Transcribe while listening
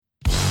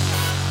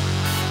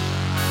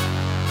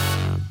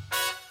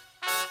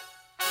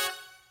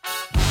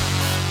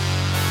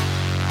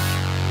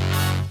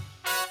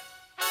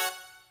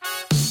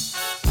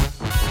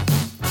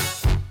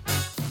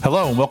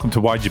Hello and welcome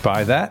to Why'd You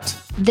Buy That?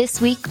 This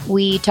week,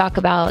 we talk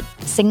about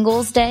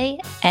Singles Day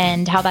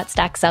and how that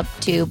stacks up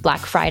to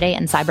Black Friday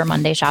and Cyber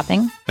Monday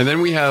shopping. And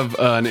then we have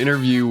an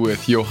interview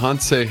with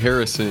Johanse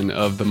Harrison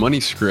of The Money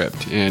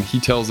Script, and he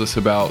tells us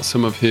about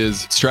some of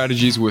his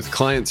strategies with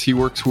clients he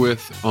works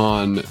with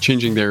on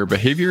changing their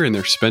behavior and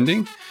their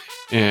spending,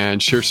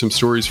 and shares some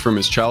stories from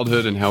his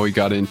childhood and how he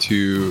got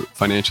into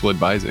financial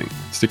advising.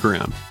 Stick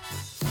around.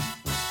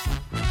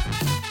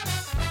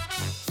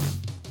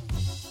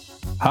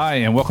 Hi,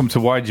 and welcome to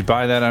Why'd You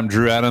Buy That? I'm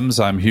Drew Adams.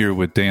 I'm here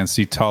with Dan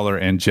Seataller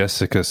and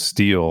Jessica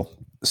Steele.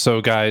 So,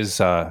 guys,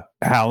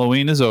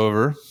 Halloween is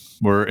over.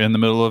 We're in the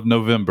middle of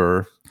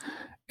November,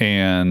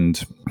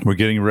 and we're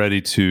getting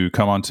ready to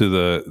come onto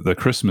the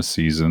Christmas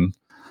season.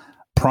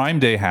 Prime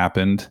Day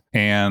happened,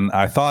 and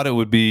I thought it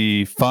would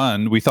be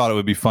fun. We thought it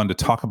would be fun to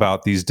talk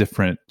about these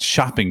different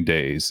shopping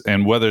days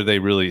and whether they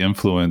really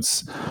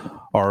influence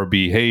our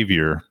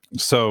behavior.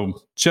 So,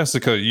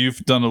 Jessica, you've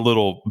done a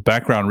little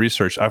background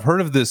research. I've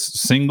heard of this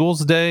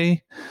Singles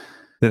Day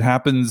that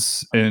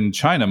happens in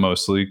China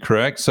mostly,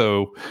 correct?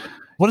 So,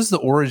 what is the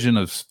origin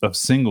of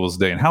Singles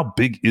Day and how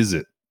big is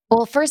it?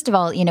 Well, first of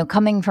all,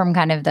 coming from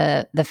kind of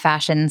the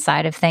fashion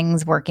side of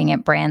things, working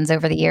at brands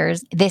over the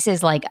years, this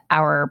is like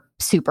our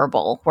Super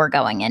Bowl we're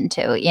going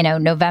into.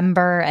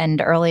 November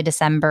and early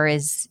December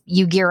is,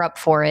 you gear up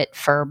for it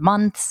for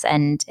months,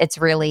 and it's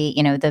really,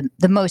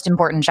 the most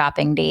important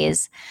shopping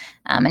days,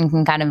 and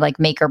can kind of like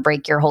make or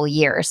break your whole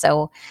year.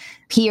 So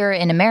here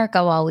in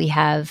America, while we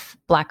have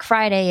Black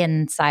Friday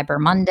and Cyber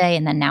Monday,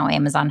 and then now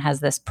Amazon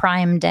has this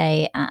Prime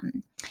Day,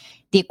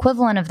 the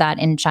equivalent of that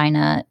in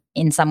China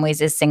in some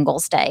ways is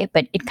Singles Day,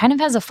 but it kind of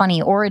has a funny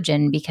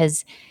origin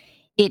because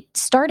it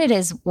started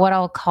as what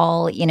I'll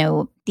call,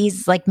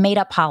 these like made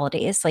up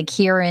holidays. Like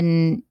here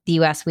in the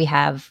US, we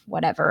have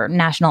whatever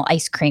National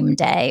Ice Cream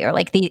Day, or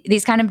like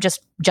these kind of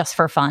just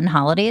for fun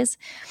holidays.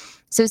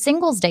 So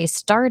Singles Day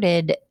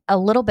started a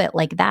little bit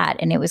like that.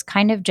 And it was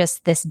kind of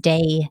just this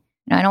day,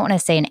 I don't want to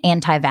say an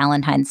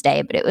anti-Valentine's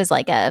Day, but it was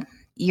like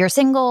you're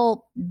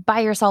single,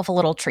 buy yourself a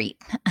little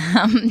treat.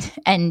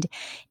 And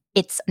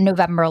it's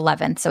November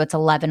 11th, so it's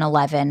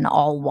 11/11,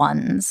 all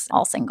ones,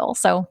 all single.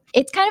 So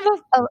it's kind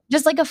of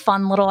just like a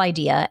fun little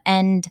idea.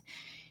 And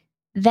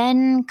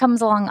then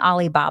comes along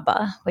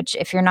Alibaba, which,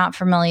 if you're not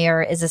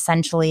familiar, is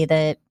essentially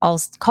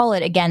I'll call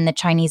it again the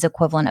Chinese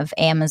equivalent of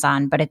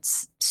Amazon, but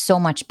it's so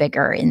much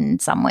bigger in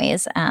some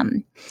ways.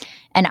 And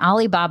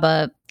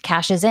Alibaba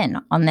cashes in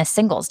on this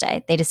Singles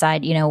Day. They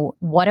decide,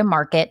 what a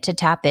market to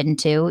tap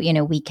into.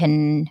 We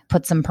can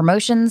put some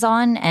promotions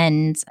on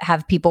and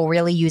have people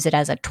really use it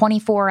as a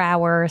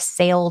 24-hour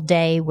sale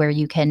day where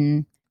you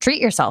can treat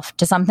yourself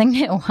to something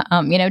new.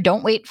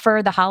 Don't wait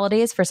for the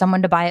holidays for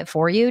someone to buy it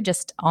for you.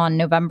 Just on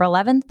November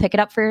 11th, pick it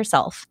up for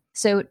yourself.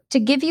 So to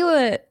give you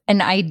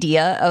an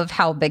idea of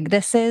how big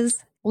this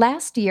is,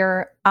 last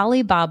year,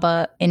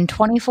 Alibaba, in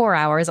 24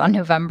 hours on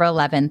November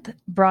 11th,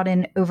 brought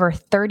in over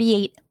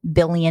 $38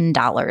 billion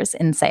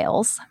in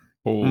sales.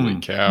 Holy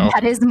cow.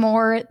 That is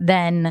more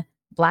than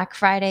Black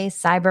Friday,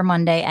 Cyber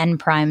Monday, and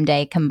Prime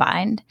Day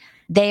combined.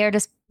 They are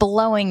just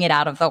blowing it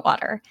out of the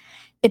water.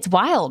 It's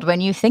wild when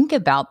you think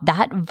about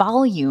that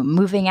volume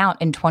moving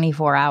out in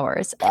 24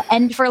 hours.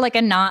 And for like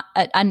not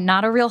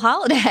a real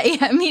holiday.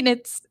 I mean,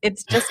 it's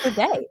just a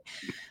day.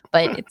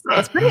 But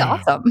it's pretty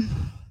awesome.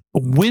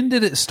 When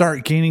did it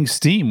start gaining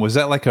steam? Was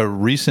that like a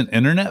recent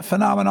internet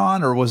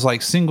phenomenon, or was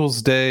like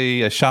Singles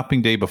Day a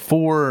shopping day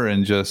before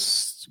and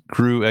just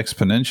grew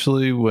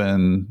exponentially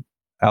when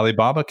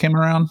Alibaba came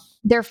around?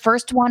 Their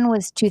first one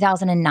was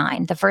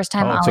 2009. The first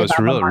time Alibaba. So it's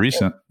really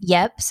recent.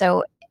 Yep.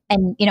 So,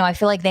 and I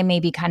feel like they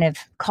maybe kind of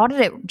caught it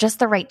at just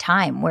the right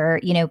time where,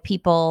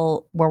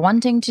 people were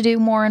wanting to do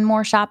more and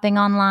more shopping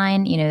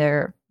online.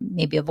 They're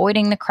maybe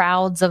avoiding the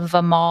crowds of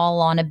a mall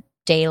on a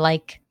day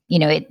like,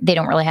 they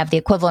don't really have the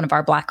equivalent of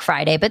our Black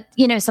Friday, but,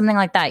 something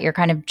like that. You're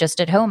kind of just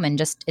at home and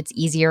it's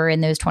easier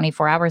in those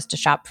 24 hours to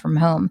shop from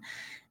home.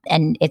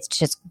 And it's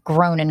just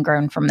grown and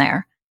grown from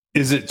there.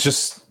 Is it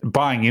just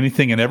buying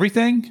anything and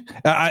everything?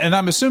 And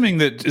I'm assuming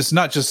that it's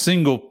not just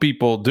single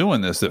people doing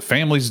this, that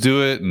families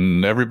do it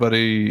and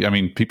everybody,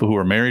 people who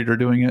are married are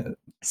doing it.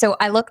 So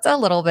I looked a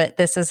little bit,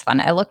 this is fun.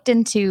 I looked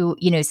into,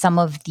 some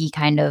of the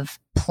kind of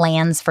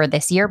plans for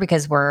this year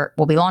because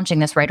we'll be launching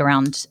this right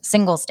around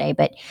Singles Day,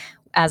 but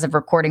as of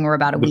recording, we're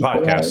about a week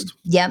away.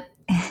 Yep.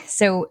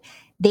 So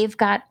they've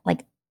got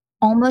like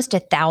almost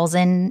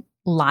 1,000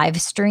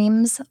 live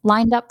streams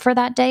lined up for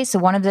that day. So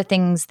one of the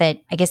things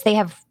that I guess they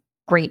have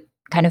great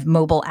kind of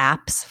mobile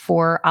apps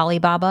for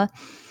Alibaba.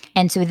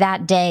 And so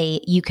that day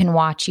you can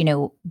watch,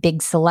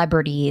 big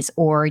celebrities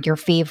or your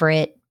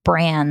favorite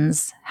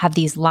brands have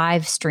these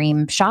live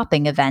stream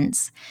shopping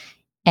events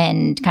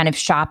and kind of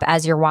shop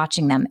as you're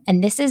watching them.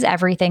 And this is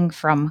everything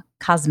from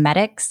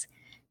cosmetics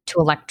to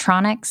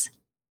electronics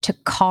to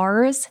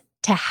cars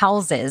to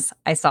houses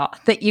I saw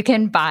that you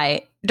can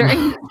buy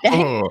during the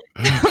day.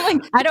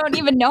 Like, I don't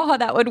even know how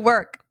that would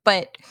work,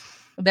 but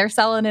they're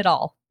selling it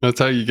all. That's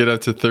how you get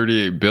up to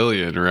 38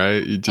 billion,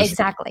 right? You just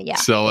Exactly. Yeah.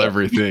 sell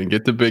everything,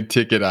 get the big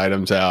ticket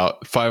items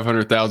out.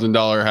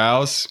 $500,000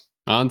 house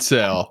on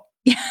sale.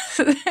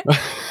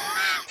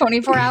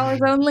 24 hours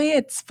only.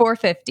 It's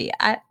 450.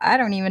 I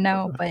don't even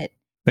know, but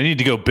They need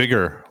to go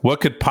bigger. What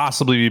could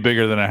possibly be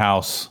bigger than a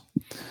house?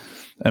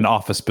 An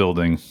office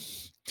building.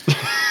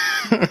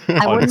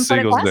 I wouldn't put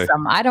it past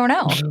them. I don't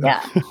know.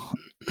 Yeah.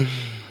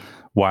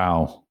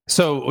 Wow.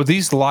 So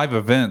these live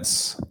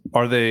events,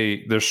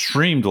 they're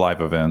streamed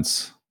live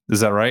events?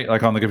 Is that right?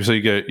 Like on the, so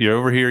you're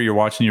over here, you're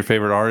watching your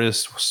favorite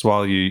artists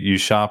while you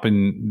shop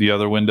in the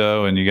other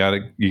window, and you got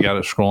it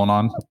scrolling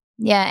on.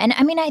 Yeah, and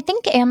I mean, I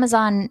think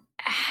Amazon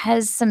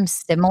has some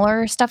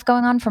similar stuff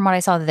going on from what I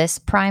saw this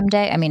Prime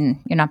Day. I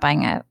mean, you're not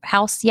buying a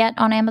house yet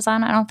on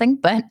Amazon, I don't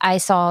think, but I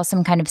saw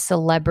some kind of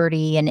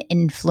celebrity and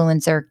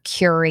influencer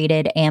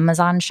curated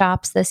Amazon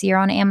shops this year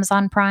on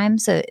Amazon Prime.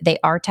 So they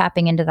are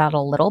tapping into that a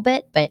little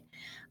bit, but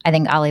I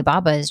think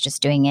Alibaba is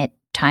just doing it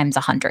times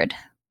 100.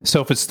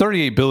 So if it's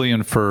 38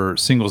 billion for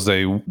Singles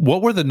Day,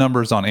 what were the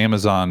numbers on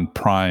Amazon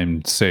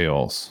Prime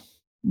sales?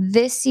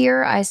 This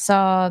year I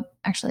saw,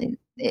 actually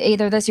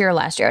either this year or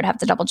last year, I'd have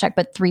to double check,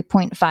 but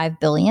 3.5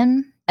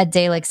 billion. A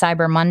day like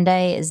Cyber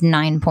Monday is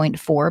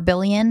 9.4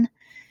 billion.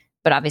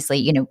 But obviously,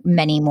 you know,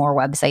 many more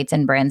websites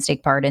and brands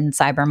take part in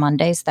Cyber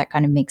Monday, so that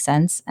kind of makes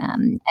sense.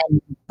 And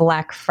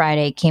Black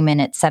Friday came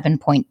in at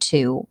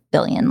 7.2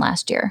 billion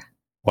last year.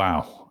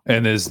 Wow.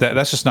 And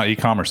that's just not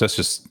e-commerce. That's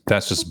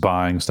just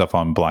buying stuff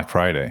on Black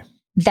Friday.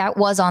 That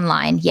was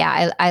online.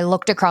 Yeah. I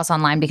looked across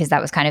online because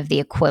that was kind of the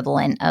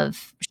equivalent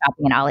of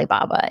shopping in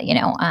Alibaba, you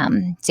know.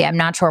 So yeah, I'm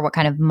not sure what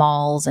kind of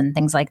malls and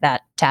things like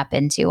that tap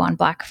into on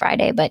Black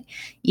Friday, but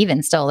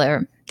even still,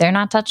 they're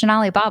not touching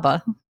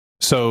Alibaba.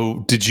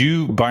 So did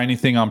you buy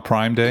anything on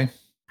Prime Day?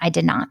 I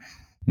did not.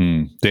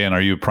 Dan,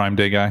 are you a Prime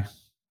Day guy?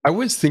 I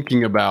was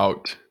thinking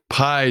about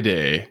Pi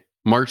Day,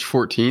 March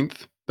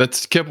 14th.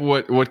 That's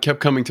what kept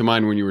coming to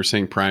mind when you were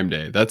saying Prime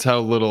Day. That's how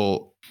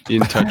little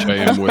in touch I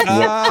am with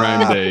what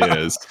Prime Day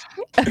is.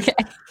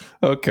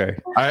 Okay.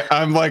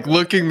 I'm like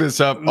looking this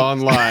up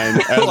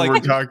online as we're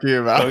talking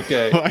about.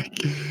 Okay. Like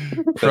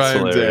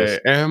Prime Day,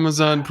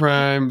 Amazon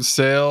Prime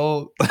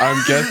sale.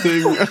 I'm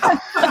guessing.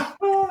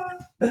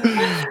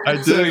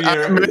 I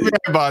did. Maybe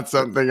I bought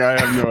something. I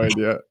have no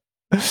idea.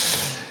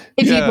 If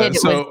you did,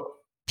 it was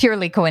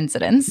purely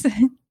coincidence.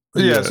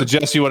 Yeah. So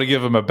Jess, you want to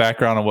give them a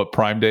background on what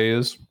Prime Day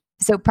is?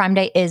 So Prime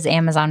Day is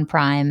Amazon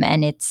Prime,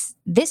 and it's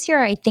this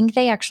year, I think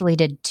they actually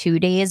did 2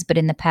 days, but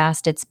in the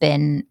past it's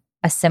been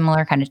a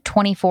similar kind of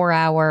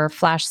 24-hour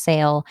flash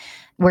sale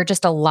where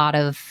just a lot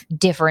of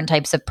different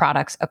types of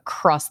products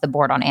across the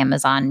board on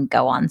Amazon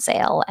go on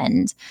sale.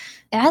 And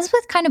as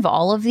with kind of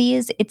all of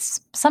these,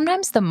 it's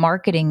sometimes the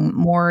marketing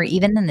more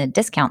even than the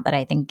discount that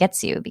I think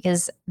gets you,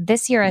 because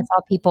this year I saw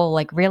people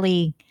like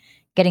really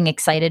getting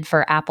excited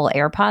for Apple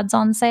AirPods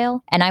on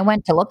sale. And I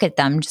went to look at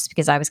them just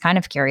because I was kind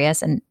of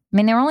curious. And I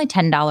mean, they were only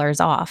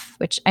 $10 off,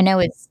 which I know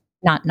is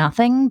not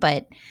nothing,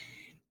 but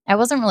I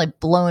wasn't really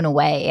blown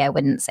away, I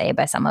wouldn't say,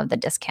 by some of the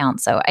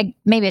discounts. So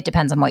maybe it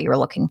depends on what you were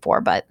looking for,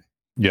 but.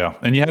 Yeah.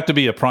 And you have to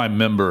be a Prime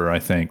member, I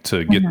think,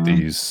 to get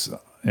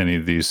any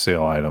of these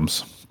sale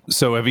items.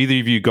 So have either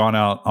of you gone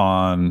out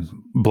on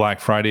Black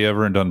Friday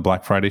ever and done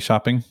Black Friday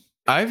shopping?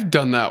 I've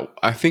done that.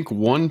 I think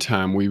one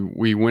time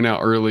we went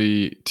out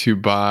early to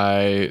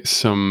buy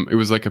some, it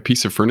was like a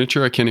piece of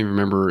furniture. I can't even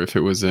remember if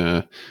it was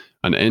an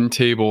end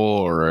table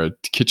or a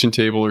kitchen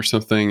table or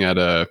something at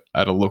a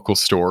local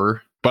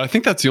store. But I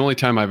think that's the only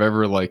time I've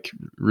ever like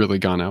really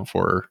gone out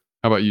for her.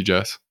 How about you,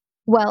 Jess?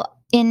 Well,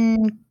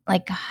 in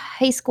like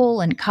high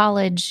school and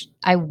college,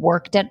 I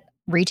worked at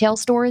retail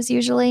stores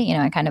usually. You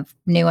know, I kind of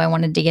knew I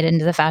wanted to get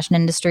into the fashion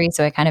industry,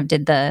 so I kind of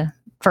did the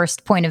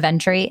first point of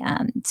entry.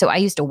 So I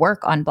used to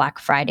work on Black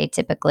Friday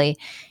typically,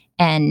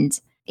 and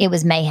it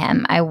was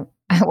mayhem. I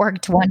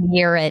worked 1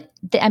 year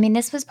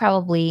this was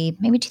probably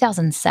maybe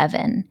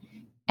 2007.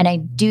 And I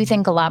do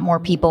think a lot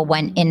more people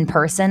went in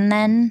person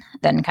then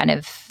than kind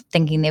of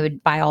thinking they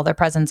would buy all their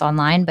presents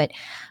online. But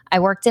I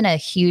worked in a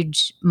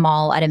huge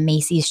mall at a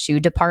Macy's shoe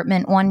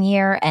department 1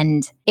 year,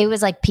 and it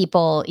was like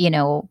people, you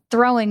know,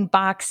 throwing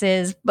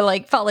boxes, but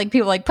like felt like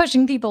people like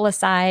pushing people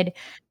aside.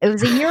 It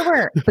was a year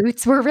where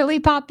boots were really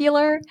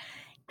popular,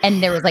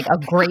 and there was like a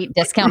great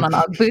discount on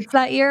UGG boots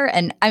that year.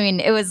 And I mean,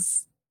 it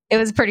was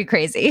pretty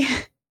crazy.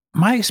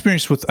 My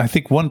experience with, I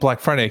think, one Black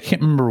Friday, I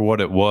can't remember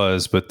what it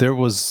was, but there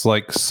was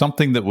like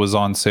something that was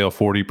on sale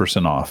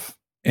 40% off.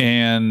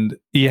 And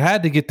you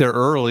had to get there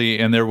early,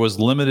 and there was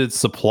limited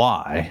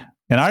supply.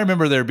 And I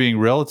remember there being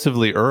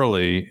relatively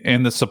early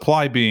and the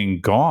supply being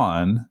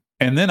gone.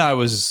 And then I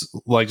was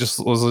like,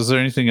 was there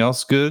anything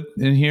else good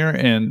in here?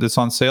 And it's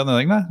on sale. And they're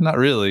like, nah, not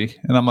really.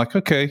 And I'm like,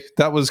 okay,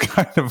 that was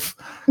kind of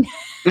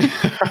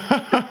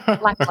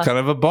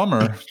a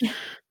bummer.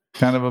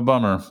 Kind of a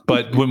bummer.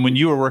 But when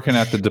you were working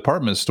at the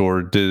department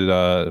store,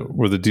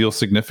 were the deals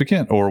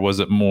significant, or was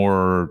it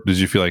more, did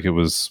you feel like it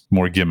was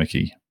more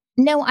gimmicky?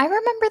 No, I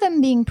remember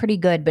them being pretty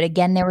good. But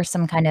again, there were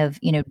some kind of,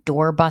 you know,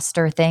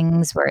 doorbuster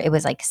things where it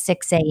was like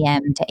 6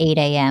 a.m. to 8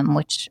 a.m.,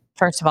 which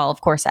first of all, of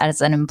course, as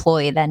an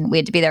employee, then we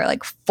had to be there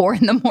like 4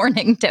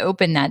 a.m. to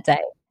open that day.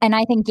 And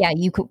I think, yeah,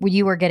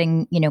 you were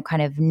getting,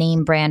 kind of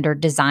name brand or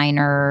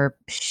designer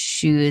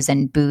shoes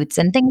and boots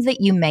and things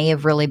that you may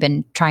have really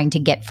been trying to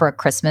get for a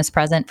Christmas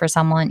present for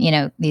someone,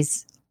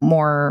 these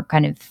more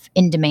kind of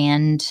in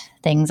demand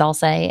things, I'll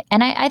say.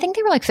 And I think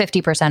they were like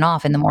 50%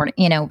 off in the morning,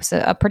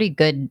 so a pretty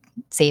good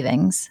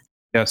savings.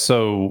 Yeah.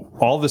 So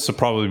all this will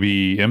probably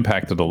be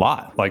impacted a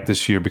lot like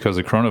this year because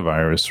of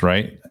coronavirus,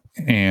 right?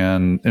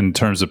 And in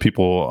terms of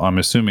people, I'm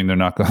assuming they're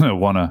not going to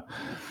want to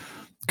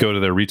go to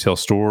their retail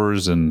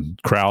stores and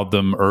crowd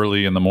them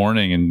early in the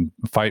morning and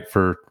fight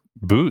for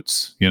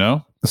boots,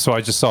 So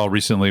I just saw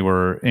recently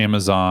where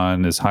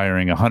Amazon is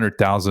hiring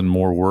 100,000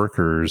 more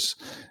workers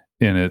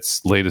in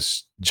its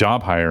latest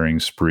job hiring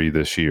spree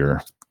this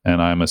year.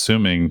 And I'm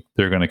assuming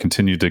they're going to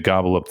continue to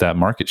gobble up that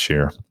market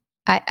share.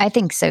 I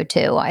think so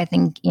too. I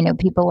think,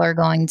 people are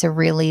going to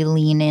really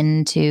lean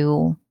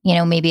into,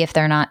 maybe if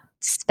they're not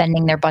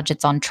spending their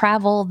budgets on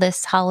travel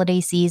this holiday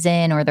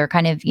season, or they're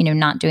kind of,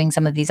 not doing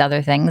some of these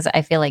other things,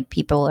 I feel like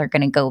people are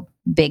going to go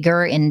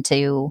bigger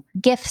into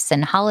gifts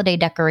and holiday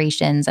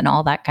decorations and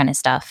all that kind of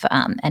stuff.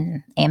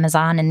 And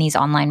Amazon and these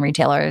online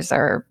retailers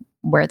are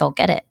where they'll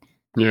get it.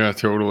 Yeah,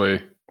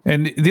 totally.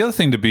 And the other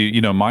thing to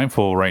be,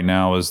 mindful right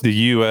now is the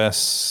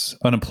U.S.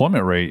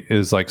 unemployment rate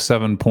is like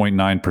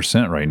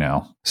 7.9% right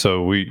now.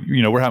 So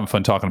we're having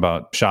fun talking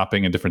about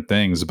shopping and different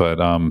things, but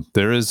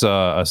there is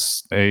a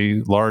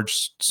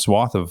large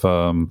swath of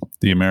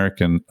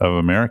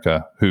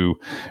America who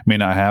may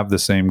not have the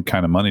same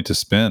kind of money to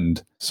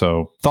spend.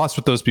 So thoughts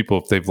with those people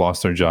if they've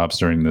lost their jobs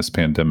during this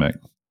pandemic.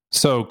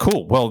 So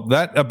cool. Well,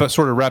 that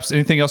sort of wraps.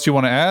 Anything else you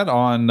want to add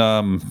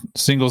on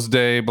Singles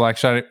Day, Black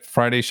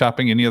Friday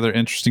shopping? Any other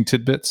interesting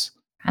tidbits?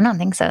 I don't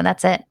think so.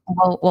 That's it.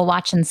 We'll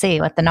watch and see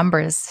what the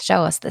numbers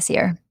show us this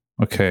year.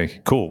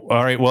 Okay, cool.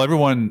 All right. Well,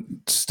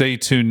 everyone, stay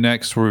tuned.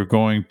 Next, we're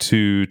going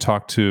to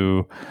talk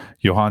to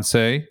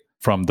Johanse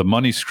from The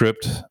Money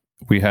Script.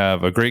 We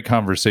have a great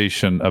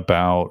conversation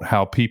about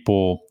how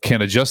people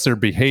can adjust their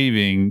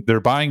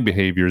buying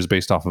behaviors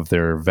based off of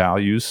their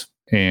values.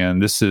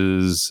 And this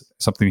is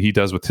something he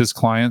does with his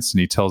clients, and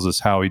he tells us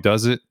how he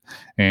does it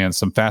and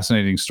some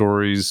fascinating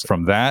stories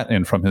from that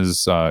and from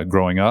his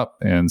growing up.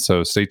 And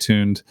so stay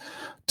tuned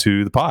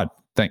to the pod.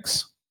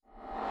 Thanks.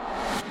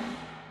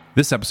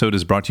 This episode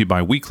is brought to you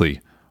by Weekly,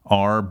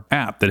 our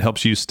app that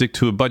helps you stick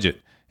to a budget.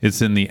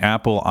 It's in the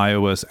Apple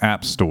iOS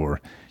App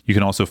Store. You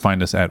can also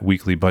find us at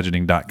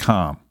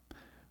weeklybudgeting.com.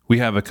 We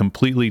have a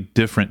completely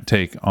different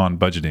take on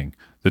budgeting.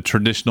 The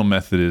traditional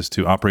method is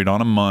to operate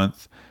on a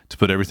month, to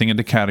put everything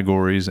into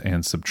categories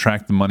and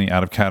subtract the money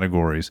out of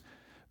categories.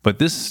 But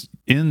this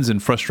ends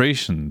in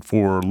frustration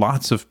for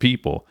lots of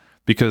people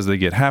because they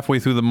get halfway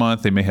through the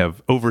month, they may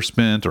have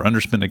overspent or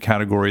underspent a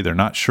category, they're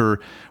not sure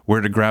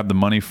where to grab the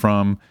money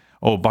from.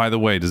 Oh, by the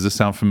way, does this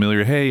sound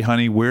familiar? Hey,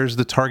 honey, where's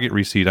the Target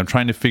receipt? I'm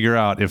trying to figure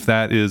out if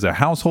that is a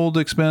household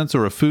expense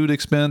or a food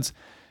expense.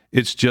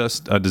 It's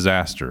just a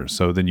disaster.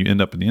 So then you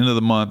end up at the end of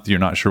the month, you're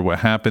not sure what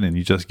happened, and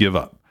you just give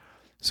up.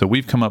 So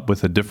we've come up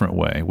with a different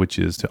way, which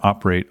is to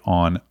operate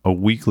on a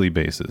weekly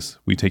basis.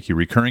 We take your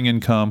recurring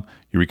income,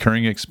 your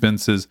recurring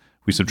expenses,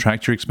 we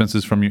subtract your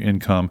expenses from your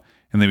income,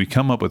 and then we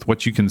come up with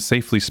what you can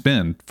safely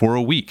spend for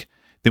a week.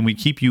 Then we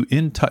keep you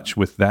in touch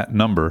with that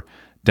number,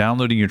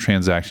 downloading your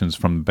transactions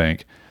from the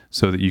bank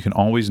so that you can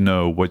always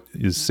know what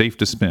is safe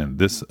to spend.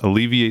 This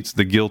alleviates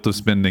the guilt of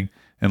spending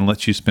and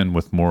lets you spend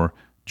with more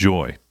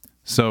joy.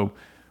 So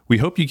we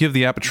hope you give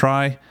the app a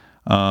try.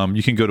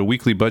 You can go to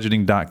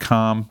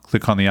weeklybudgeting.com,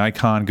 click on the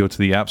icon, go to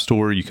the App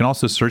Store. You can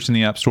also search in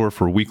the App Store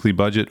for Weekly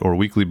Budget or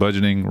Weekly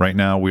Budgeting. Right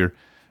now, we're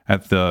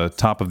at the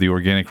top of the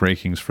organic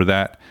rankings for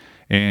that.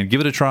 And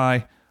give it a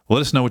try. Let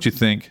us know what you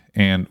think.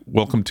 And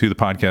welcome to the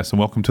podcast and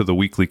welcome to the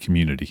Weekly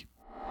community.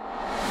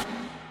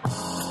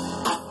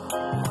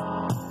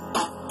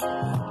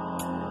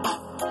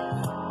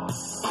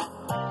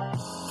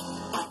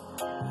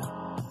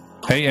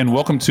 Hey, and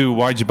welcome to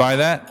Why'd You Buy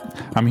That?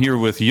 I'm here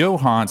with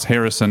Johanse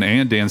Harrison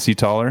and Dan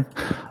Seethaler.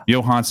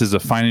 Johanse is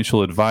a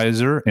financial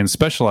advisor and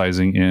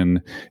specializing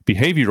in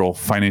behavioral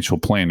financial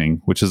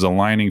planning, which is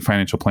aligning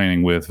financial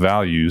planning with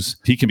values.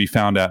 He can be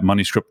found at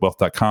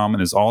moneyscriptwealth.com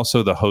and is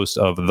also the host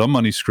of The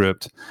Money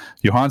Script.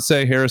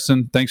 Johanse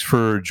Harrison, thanks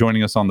for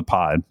joining us on the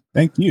pod.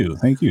 Thank you.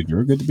 Thank you,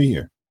 Drew. Good to be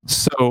here.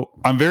 So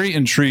I'm very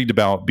intrigued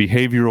about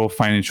behavioral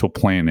financial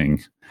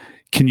planning.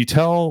 Can you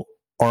tell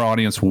our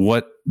audience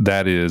what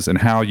that is and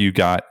how you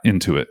got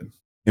into it?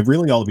 It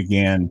really all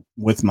began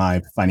with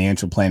my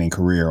financial planning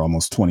career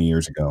almost 20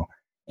 years ago.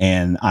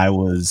 And I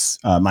was,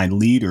 my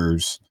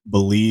leaders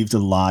believed a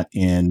lot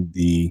in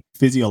the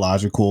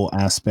physiological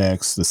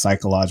aspects, the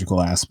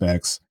psychological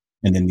aspects,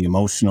 and then the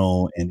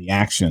emotional and the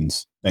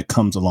actions that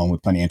comes along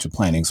with financial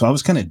planning. So I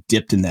was kind of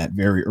dipped in that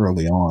very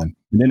early on.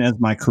 And then as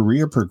my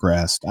career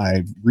progressed,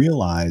 I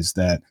realized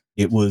that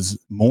it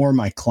was more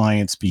my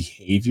clients'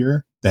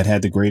 behavior that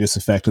had the greatest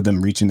effect of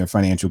them reaching their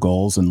financial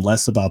goals, and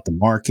less about the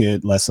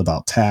market, less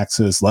about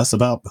taxes, less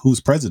about who's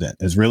president.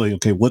 Is really,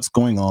 okay, what's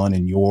going on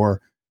in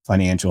your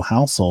financial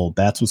household?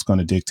 That's what's going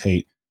to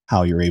dictate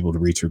how you're able to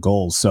reach your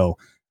goals. So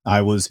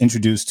I was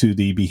introduced to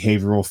the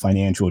behavioral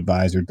financial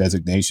advisor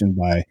designation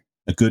by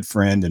a good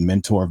friend and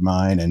mentor of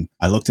mine. And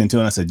I looked into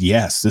it and I said,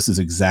 yes, this is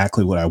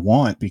exactly what I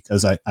want,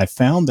 because I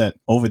found that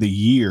over the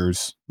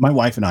years, my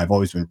wife and I have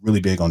always been really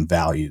big on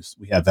values.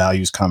 We have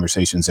values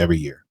conversations every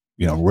year.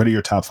 What are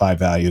your top 5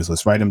 values?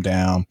 Let's write them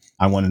down.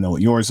 I want to know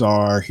what yours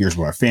are. Here's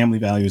what our family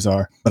values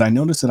are. But I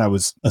noticed that I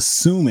was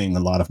assuming a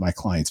lot of my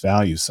clients'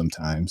 values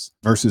sometimes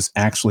versus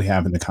actually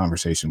having the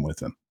conversation with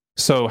them.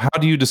 So how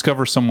do you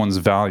discover someone's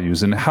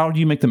values and how do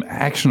you make them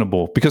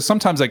actionable? Because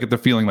sometimes I get the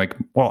feeling like,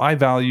 well, I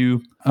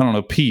value, I don't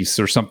know, peace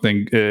or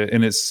something.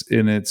 And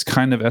it's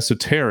kind of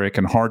esoteric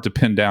and hard to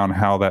pin down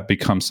how that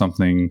becomes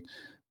something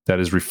that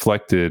is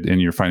reflected in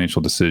your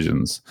financial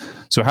decisions.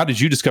 So how did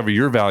you discover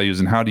your values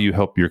and how do you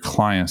help your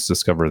clients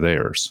discover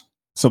theirs?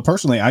 So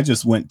personally, I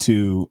just went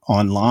to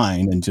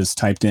online and just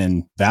typed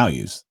in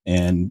values,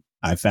 and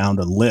I found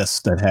a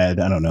list that had,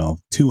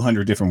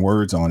 200 different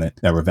words on it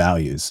that were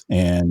values.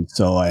 And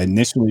so I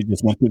initially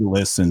just went through the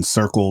list and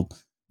circled,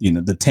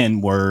 the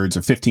 10 words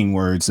or 15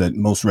 words that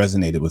most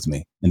resonated with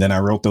me. And then I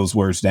wrote those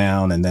words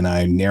down, and then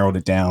I narrowed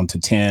it down to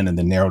 10 and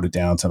then narrowed it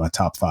down to my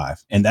top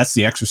 5. And that's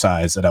the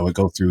exercise that I would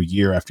go through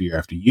year after year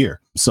after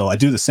year. So I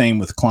do the same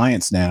with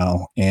clients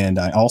now. And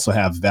I also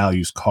have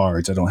values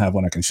cards. I don't have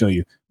one I can show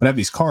you, but I have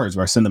these cards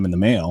where I send them in the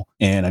mail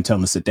and I tell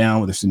them to sit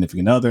down with their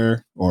significant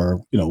other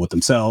or, with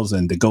themselves,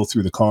 and to go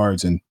through the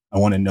cards, and I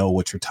want to know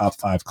what your top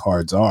 5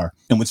 cards are.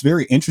 And what's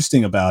very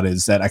interesting about it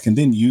is that I can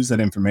then use that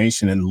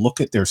information and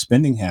look at their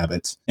spending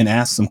habits and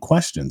ask some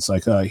questions.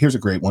 Like, here's a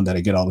great one that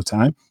I get all the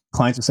time.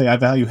 Clients will say, I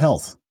value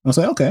health. I'll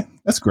say, okay,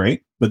 that's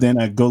great. But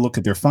then I go look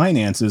at their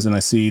finances and I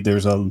see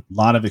there's a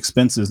lot of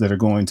expenses that are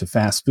going to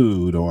fast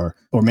food, or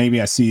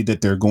maybe I see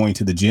that they're going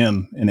to the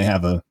gym and they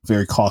have a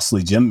very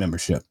costly gym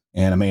membership.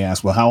 And I may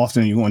ask, well, how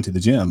often are you going to the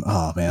gym?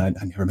 Oh man,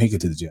 I never make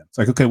it to the gym. It's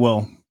like, okay,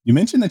 well, you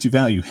mentioned that you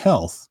value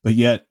health, but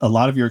yet a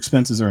lot of your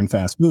expenses are in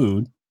fast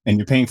food and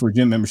you're paying for a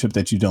gym membership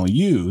that you don't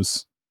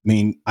use. I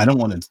mean, I don't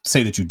want to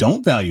say that you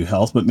don't value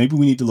health, but maybe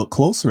we need to look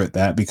closer at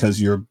that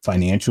because your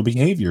financial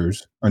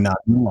behaviors are not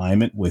in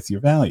alignment with your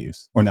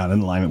values or not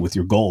in alignment with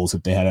your goals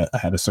if they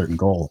had a certain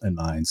goal in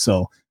mind.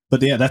 So,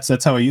 but yeah,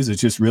 that's how I use it.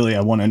 Just really,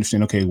 I want to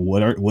understand, okay,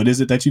 what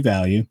is it that you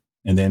value?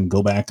 And then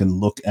go back and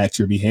look at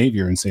your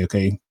behavior and say,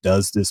 okay,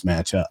 does this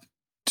match up?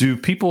 Do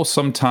people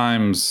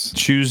sometimes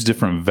choose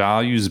different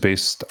values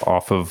based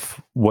off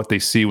of what they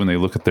see when they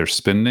look at their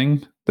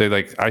spending?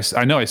 They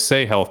I know I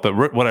say health,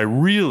 but what I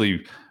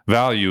really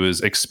value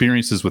is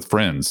experiences with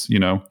friends,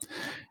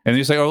 and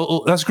you say,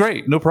 oh, that's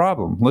great. No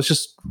problem. Let's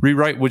just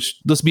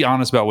let's be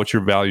honest about what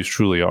your values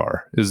truly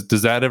are.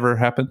 Does that ever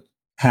happen?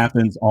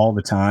 Happens all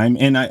the time.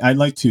 And I'd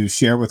like to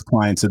share with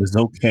clients that it's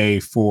okay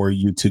for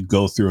you to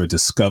go through a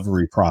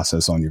discovery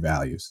process on your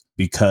values,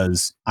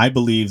 because I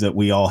believe that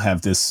we all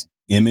have this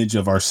image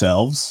of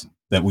ourselves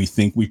that we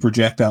think we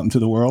project out into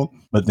the world.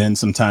 But then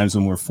sometimes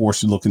when we're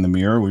forced to look in the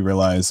mirror, we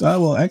realize,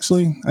 oh, well,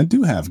 actually, I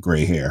do have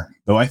gray hair.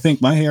 Though I think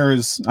my hair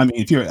is,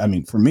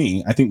 for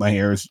me, I think my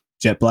hair is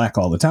jet black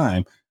all the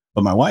time.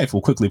 But my wife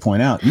will quickly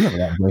point out, you have a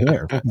lot of gray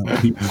hair.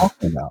 What are you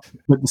talking about?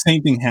 But the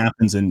same thing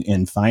happens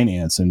in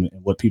finance and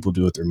what people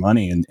do with their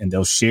money. And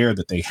they'll share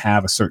that they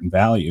have a certain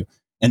value.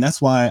 And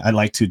that's why I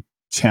like to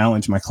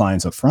challenge my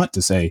clients up front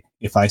to say,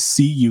 if I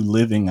see you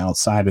living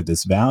outside of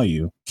this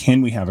value,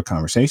 can we have a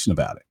conversation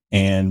about it?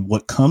 And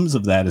what comes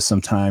of that is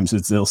sometimes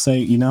they'll say,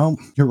 you're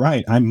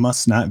right, I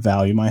must not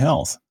value my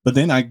health. But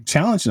then I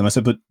challenge them. I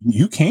said, but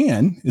you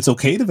can. It's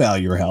okay to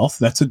value your health.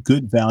 That's a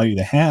good value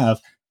to have.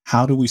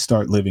 How do we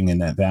start living in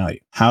that value?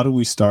 How do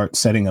we start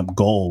setting up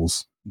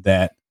goals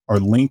that are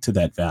linked to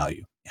that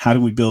value? How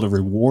do we build a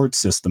reward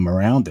system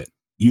around it?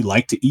 You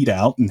like to eat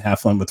out and have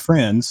fun with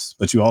friends,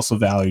 but you also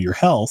value your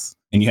health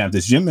and you have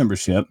this gym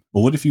membership.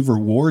 But what if you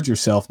reward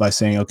yourself by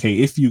saying, okay,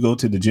 if you go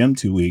to the gym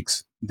 2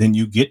 weeks, then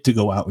you get to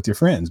go out with your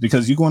friends,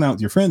 because you going out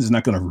with your friends is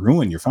not going to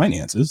ruin your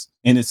finances.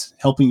 And it's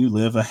helping you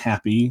live a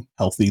happy,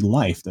 healthy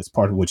life. That's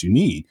part of what you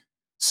need.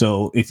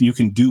 So if you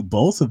can do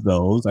both of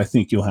those, I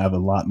think you'll have a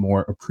lot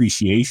more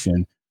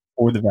appreciation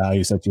for the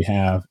values that you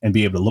have and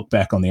be able to look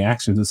back on the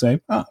actions and say,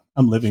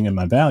 I'm living in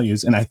my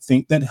values. And I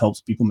think that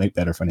helps people make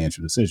better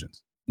financial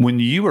decisions. When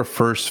you were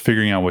first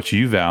figuring out what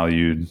you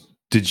valued,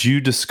 did you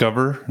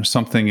discover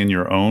something in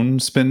your own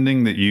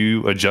spending that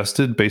you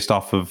adjusted based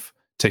off of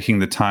taking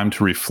the time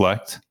to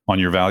reflect on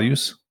your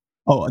values?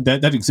 Oh,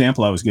 that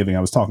example I was giving,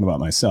 I was talking about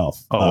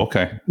myself. Oh,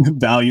 okay.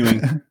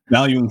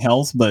 valuing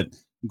health, but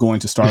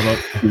going to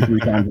Starbucks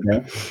 2-3 times a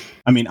day.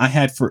 I mean, I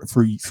had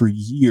for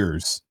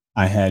years,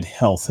 I had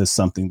health as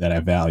something that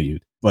I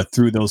valued. But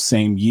through those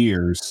same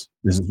years,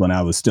 this is when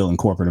I was still in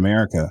corporate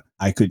America,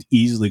 I could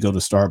easily go to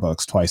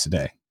Starbucks twice a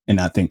day and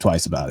not think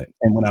twice about it.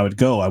 And when I would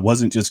go, I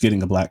wasn't just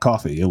getting a black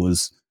coffee. It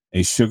was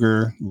a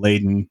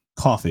sugar-laden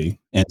coffee,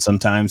 and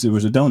sometimes there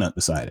was a donut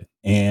beside it.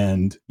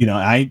 And,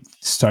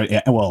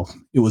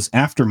 it was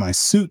after my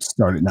suit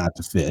started not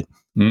to fit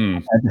Mm.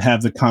 I had to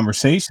have the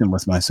conversation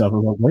with myself. I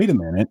was like, wait a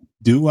minute,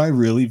 do I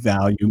really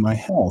value my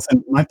health?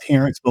 And my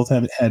parents both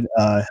have had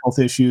health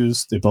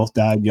issues. They both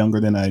died younger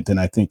than I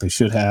think they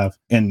should have.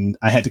 And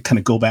I had to kind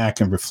of go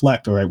back and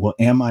reflect. All right, well,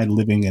 am I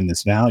living in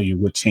this value?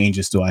 What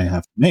changes do I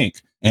have to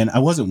make? And I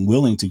wasn't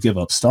willing to give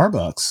up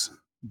Starbucks,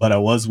 but I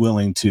was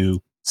willing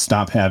to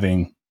stop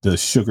having the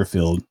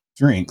sugar-filled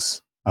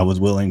drinks. I was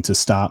willing to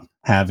stop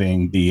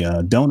having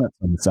the donuts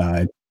on the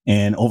side.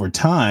 And over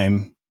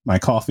time, my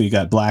coffee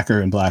got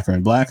blacker and blacker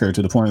and blacker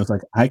to the point it was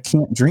like, I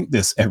can't drink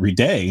this every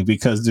day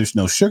because there's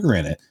no sugar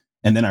in it.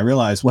 And then I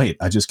realized, wait,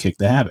 I just kicked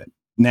the habit.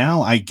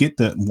 Now I get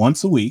that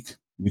once a week.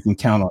 You can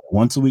count on it.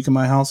 Once a week in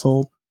my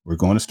household, we're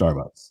going to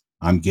Starbucks.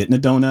 I'm getting a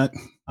donut.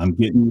 I'm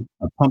getting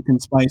a pumpkin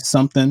spice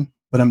something,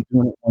 but I'm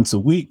doing it once a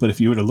week. But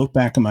if you were to look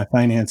back at my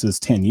finances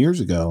 10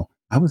 years ago,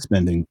 I was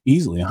spending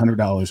easily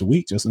 $100 a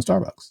week just in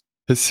Starbucks.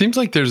 It seems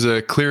like there's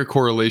a clear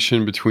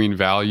correlation between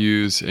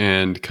values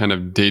and kind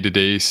of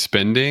day-to-day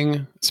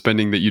spending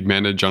that you'd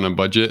manage on a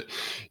budget.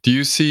 Do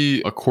you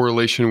see a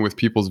correlation with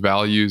people's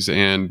values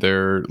and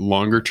their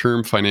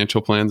longer-term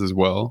financial plans as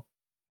well?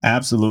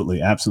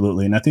 Absolutely.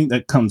 Absolutely. And I think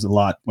that comes a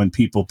lot when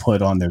people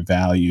put on their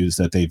values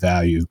that they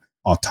value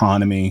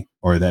autonomy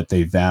or that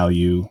they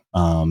value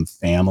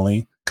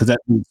family, because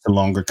that leads to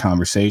longer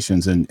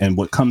conversations. And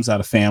what comes out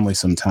of family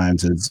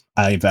sometimes is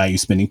I value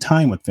spending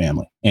time with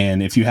family.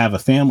 And if you have a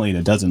family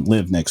that doesn't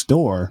live next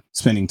door,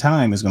 spending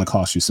time is going to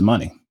cost you some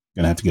money.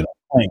 You're going to have to get on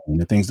a plane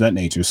and things of that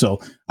nature.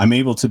 So I'm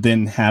able to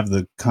then have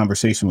the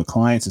conversation with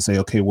clients and say,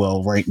 okay,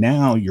 well, right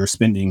now your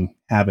spending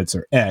habits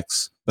are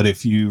X. But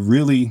if you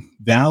really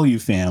value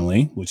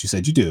family, which you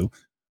said you do,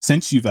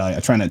 since you value,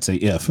 I try not to say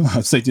if, I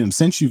say to them,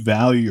 since you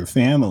value your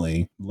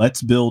family,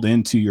 let's build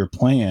into your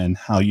plan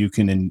how you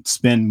can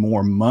spend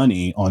more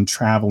money on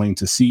traveling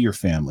to see your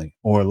family.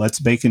 Or let's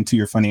bake into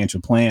your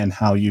financial plan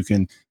how you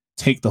can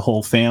take the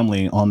whole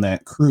family on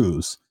that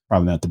cruise.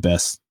 Probably not the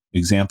best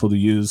example to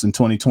use in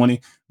 2020,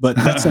 but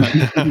that's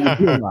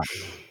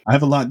I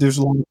have a lot. There's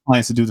a lot of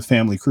clients that do the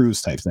family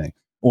cruise type thing.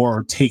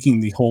 Or taking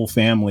the whole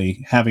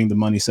family, having the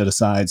money set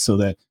aside so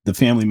that the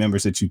family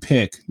members that you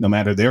pick, no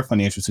matter their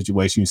financial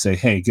situation, you say,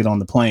 hey, get on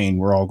the plane.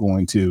 We're all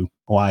going to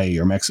Hawaii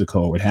or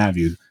Mexico or what have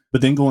you.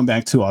 But then going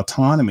back to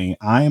autonomy,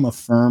 I am a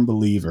firm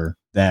believer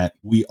that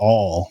we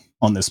all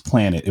on this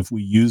planet, if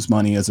we use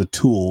money as a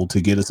tool to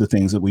get us the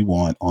things that we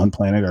want on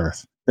planet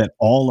Earth, that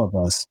all of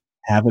us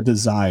have a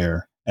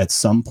desire at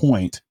some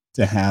point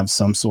to have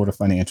some sort of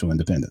financial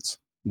independence,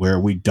 where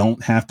we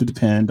don't have to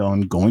depend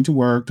on going to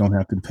work, don't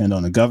have to depend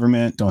on the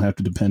government, don't have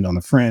to depend on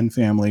a friend,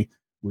 family.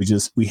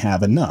 We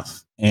have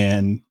enough.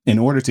 And in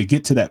order to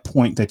get to that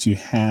point that you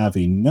have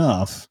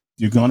enough,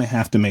 you're going to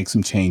have to make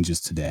some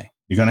changes today.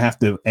 You're going to have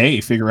to,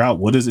 figure out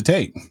what does it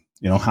take?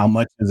 How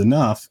much is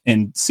enough,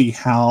 and see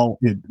how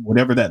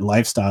whatever that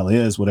lifestyle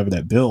is, whatever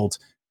that builds,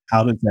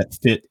 how does that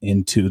fit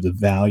into the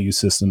value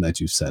system that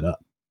you've set up?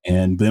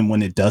 And then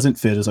when it doesn't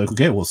fit, it's like,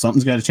 okay, well,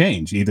 something's got to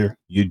change. Either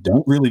you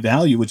don't really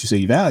value what you say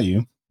you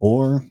value,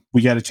 or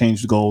we got to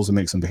change the goals and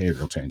make some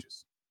behavioral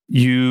changes.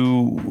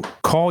 You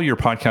call your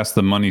podcast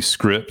The Money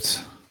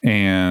Script,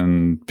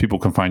 and people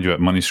can find you at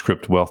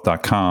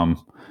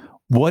moneyscriptwealth.com.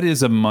 What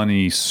is a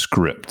money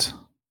script?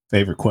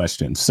 Favorite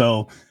question.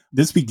 So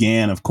this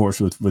began, of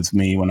course, with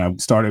me when I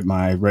started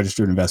my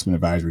registered investment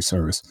advisory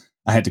service.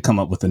 I had to come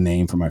up with a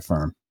name for my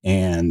firm,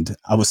 and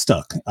I was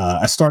stuck.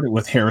 I started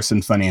with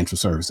Harrison Financial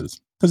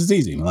Services because it's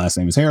easy. My last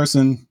name is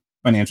Harrison,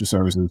 Financial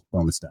Services,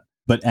 boom, it's done.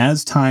 But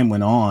as time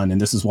went on, and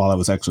this is while I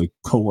was actually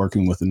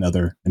co-working with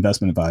another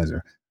investment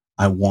advisor,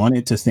 I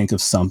wanted to think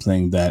of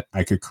something that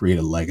I could create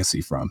a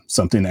legacy from,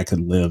 something that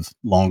could live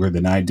longer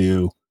than I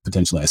do.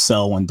 Potentially I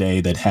sell one day,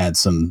 that had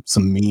some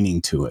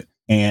meaning to it.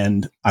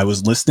 And I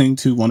was listening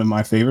to one of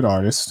my favorite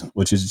artists,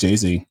 which is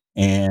Jay-Z.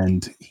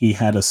 And he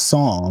had a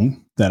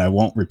song that I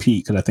won't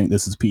repeat because I think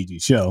this is a PG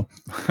show.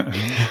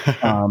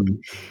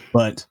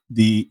 But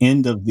the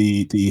end of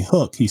the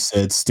hook, he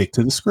said, stick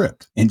to the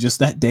script. And just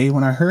that day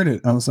when I heard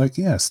it, I was like,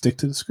 yeah, stick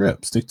to the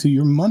script, stick to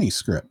your money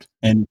script.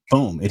 And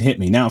boom, it hit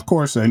me. Now, of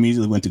course, I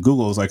immediately went to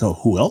Google. I was like, oh,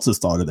 who else has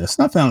thought of this?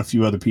 And I found a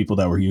few other people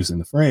that were using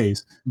the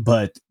phrase.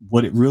 But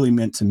what it really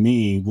meant to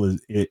me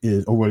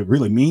or what it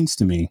really means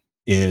to me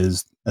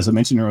is, as I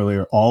mentioned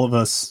earlier, all of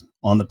us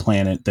on the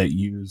planet that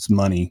use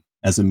money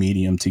as a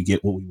medium to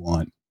get what we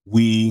want,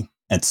 we,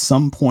 at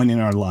some point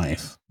in our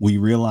life, we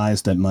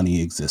realized that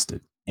money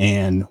existed,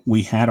 and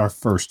we had our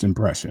first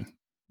impression.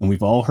 And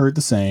we've all heard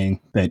the saying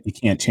that you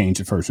can't change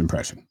the first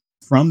impression.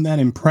 From that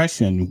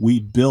impression,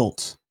 we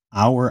built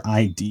our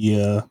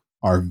idea,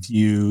 our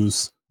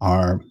views,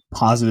 our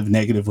positive,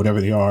 negative,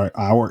 whatever they are,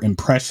 our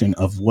impression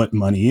of what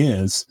money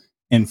is.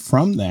 And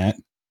from that,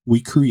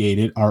 we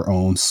created our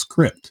own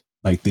script.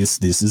 Like this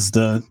is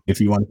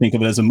if you want to think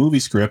of it as a movie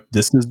script,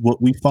 this is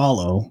what we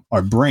follow.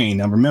 Our brain,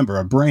 now remember,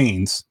 our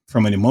brains,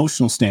 from an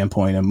emotional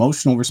standpoint,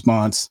 emotional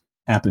response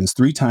happens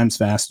 3 times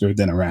faster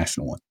than a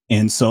rational one.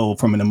 And so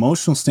from an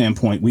emotional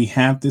standpoint, we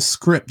have this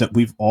script that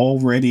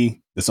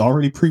that's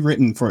already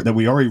pre-written that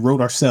we already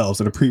wrote ourselves,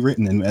 that are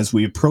pre-written. And as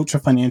we approach a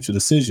financial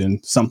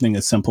decision, something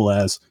as simple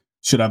as,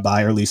 should I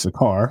buy or lease a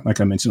car? Like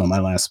I mentioned on my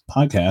last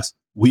podcast,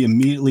 we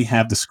immediately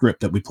have the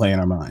script that we play in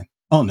our mind.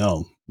 Oh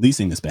no,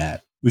 leasing is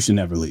bad. We should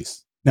never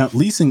lease. Now,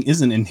 leasing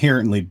isn't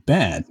inherently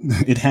bad.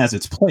 It has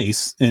its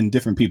place in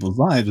different people's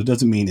lives. It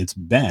doesn't mean it's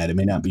bad. It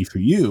may not be for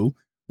you.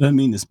 It doesn't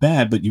mean it's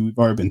bad, but you've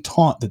already been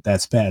taught that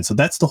that's bad. So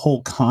that's the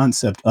whole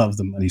concept of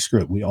the money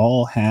script. We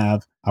all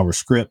have our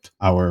script,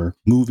 our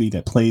movie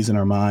that plays in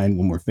our mind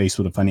when we're faced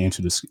with a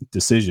financial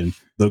decision.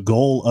 The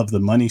goal of the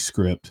money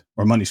script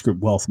or money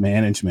script wealth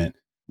management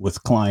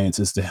with clients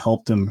is to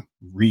help them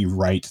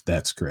rewrite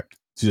that script.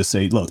 To just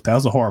say, look, that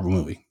was a horrible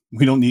movie.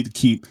 We don't need to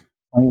keep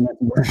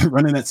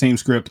running that same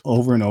script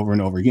over and over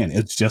and over again.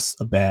 It's just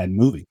a bad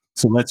movie.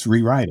 So let's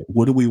rewrite it.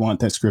 What do we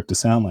want that script to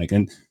sound like?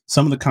 And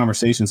some of the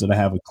conversations that I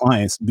have with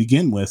clients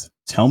begin with,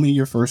 tell me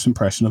your first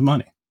impression of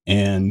money.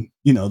 And,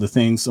 the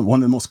things, one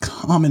of the most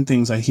common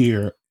things I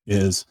hear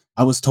is,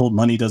 I was told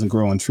money doesn't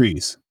grow on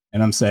trees.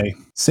 And I'm say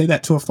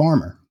that to a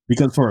farmer,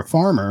 because for a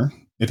farmer,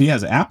 if he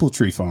has an apple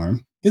tree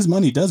farm, his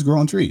money does grow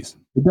on trees.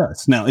 It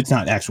does. Now, it's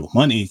not actual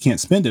money. He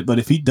can't spend it. But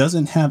if he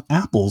doesn't have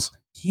apples,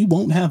 he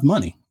won't have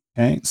money.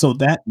 Okay. So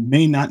that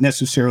may not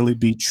necessarily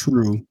be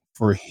true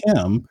for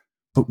him,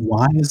 but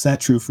why is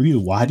that true for you?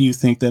 Why do you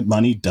think that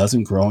money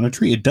doesn't grow on a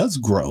tree? It does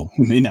grow.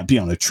 It may not be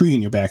on a tree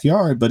in your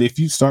backyard, but if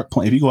you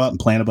if you go out and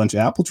plant a bunch of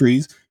apple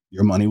trees,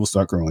 your money will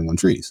start growing on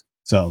trees.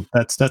 So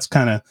that's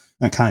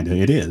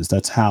it is.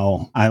 That's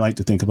how I like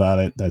to think about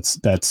it.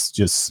 That's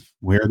just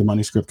where the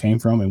money script came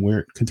from and where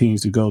it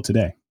continues to go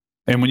today.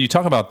 And when you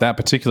talk about that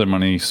particular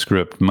money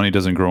script, money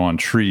doesn't grow on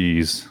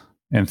trees,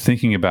 and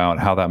thinking about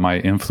how that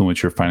might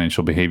influence your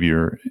financial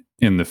behavior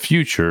in the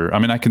future, I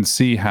mean, I can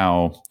see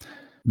how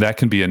that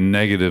can be a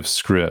negative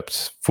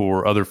script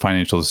for other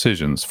financial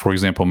decisions. For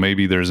example,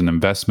 maybe there's an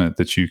investment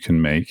that you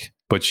can make,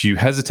 but you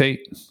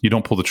hesitate, you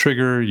don't pull the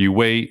trigger, you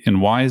wait. And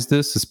why is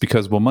this? It's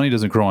because, money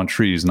doesn't grow on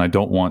trees and I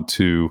don't want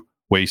to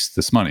waste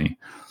this money.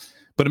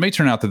 But it may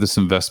turn out that this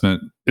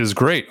investment is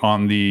great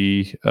on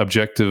the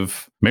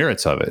objective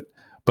merits of it.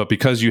 But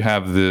because you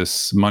have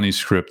this money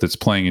script that's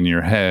playing in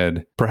your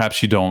head,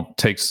 perhaps you don't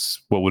take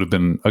what would have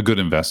been a good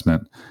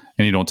investment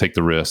and you don't take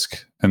the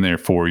risk. And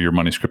therefore, your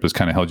money script has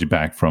kind of held you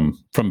back from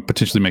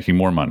potentially making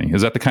more money.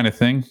 Is that the kind of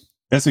thing?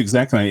 That's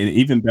exactly right.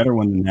 Even better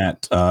one than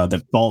that,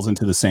 that falls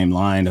into the same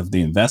line of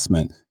the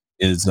investment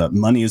is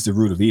money is the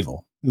root of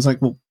evil. It's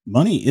like, well,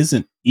 money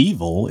isn't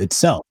evil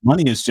itself.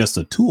 Money is just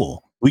a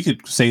tool. We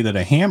could say that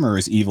a hammer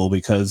is evil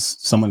because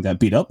someone got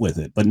beat up with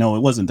it. But no,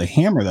 it wasn't the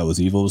hammer that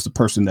was evil. It was the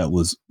person that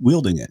was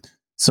wielding it.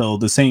 So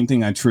the same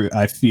thing I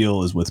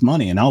feel is with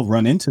money. And I'll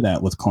run into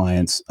that with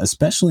clients,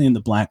 especially in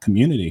the Black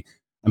community.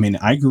 I mean,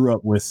 I grew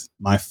up with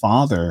my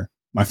father.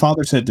 My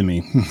father said to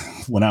me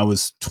when I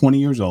was 20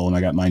 years old and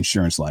I got my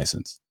insurance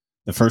license,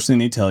 the first thing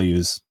they tell you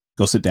is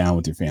go sit down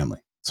with your family.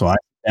 So I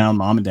sat down,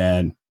 mom and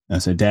dad, and I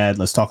said, Dad,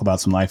 let's talk about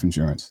some life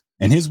insurance.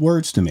 And his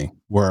words to me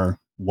were,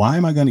 why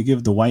am I going to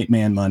give the white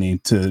man money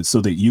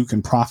so that you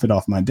can profit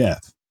off my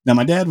death? Now,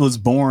 my dad was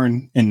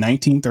born in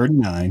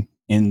 1939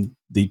 in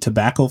the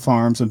tobacco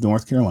farms of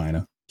North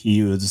Carolina.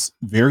 He was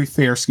very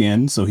fair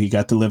skinned, so he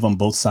got to live on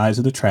both sides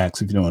of the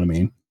tracks, if you know what I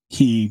mean.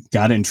 He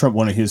got in trouble.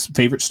 One of his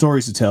favorite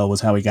stories to tell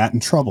was how he got in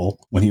trouble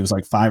when he was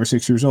like 5 or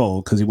 6 years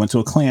old because he went to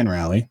a Klan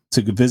rally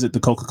to visit the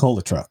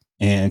Coca-Cola truck.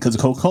 And because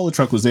the Coca-Cola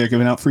truck was there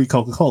giving out free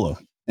Coca-Cola.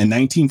 In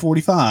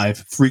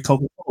 1945, free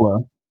Coca-Cola,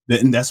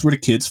 and that's where the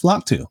kids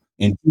flocked to.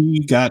 And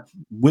he got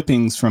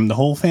whippings from the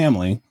whole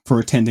family for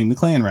attending the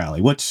Klan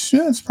rally, which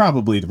is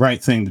probably the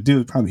right thing to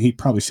do. He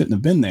probably shouldn't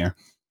have been there.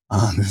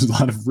 There's a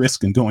lot of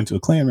risk in going to a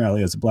Klan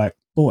rally as a Black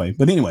boy.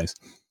 But anyways,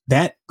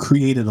 that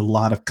created a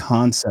lot of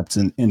concepts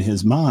in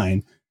his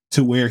mind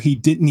to where he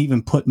didn't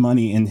even put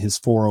money in his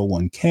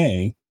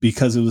 401k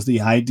because it was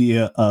the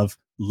idea of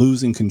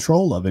losing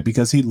control of it,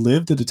 because he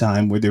lived at a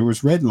time where there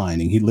was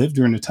redlining. He lived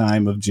during a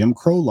time of Jim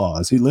Crow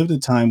laws. He lived at a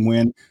time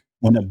when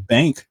a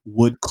bank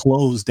would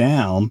close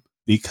down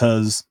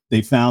because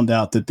they found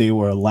out that they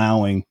were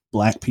allowing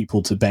Black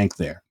people to bank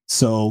there.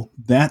 So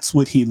that's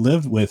what he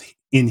lived with.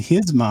 In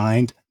his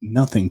mind,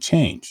 nothing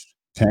changed.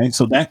 Okay.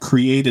 So that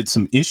created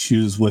some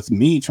issues with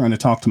me trying to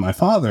talk to my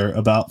father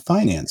about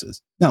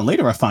finances. Now,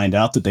 later I find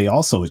out that they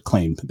also had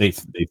claimed they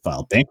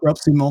filed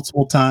bankruptcy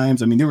multiple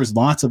times. I mean, there was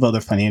lots of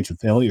other financial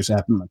failures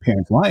happening in my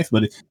parents' life,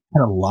 but it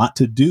had a lot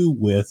to do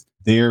with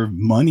their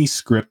money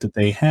script that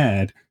they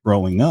had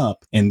growing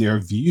up and their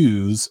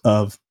views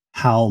of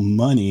how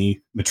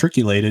money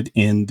matriculated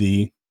in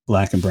the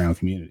Black and brown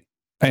community.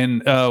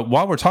 And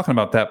while we're talking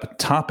about that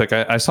topic,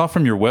 I saw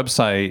from your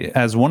website,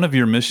 as one of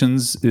your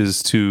missions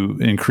is to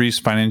increase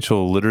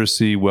financial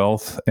literacy,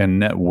 wealth, and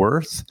net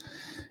worth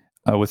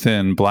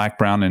within Black,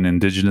 brown, and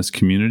Indigenous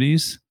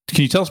communities.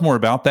 Can you tell us more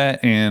about that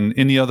and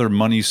any other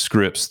money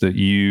scripts that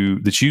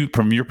you,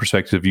 from your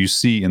perspective, you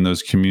see in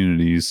those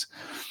communities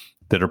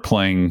that are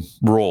playing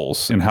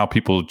roles in how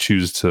people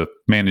choose to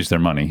manage their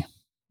money?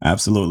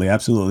 Absolutely,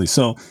 absolutely.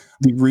 So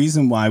the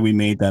reason why we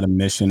made that a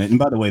mission, and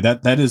by the way,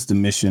 that is the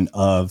mission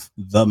of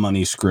The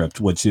Money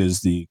Script, which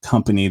is the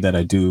company that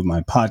I do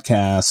my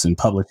podcasts and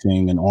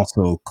publishing and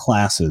also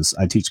classes.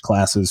 I teach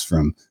classes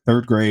from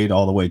third grade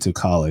all the way to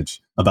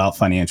college about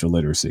financial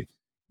literacy.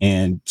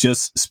 And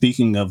just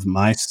speaking of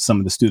some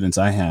of the students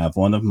I have,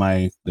 one of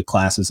the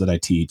classes that I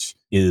teach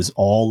is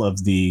all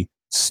of the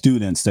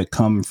students that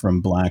come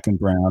from Black and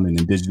Brown and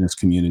Indigenous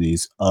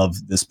communities of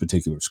this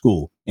particular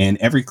school. And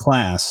every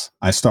class,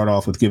 I start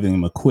off with giving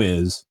them a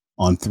quiz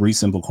on 3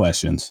 simple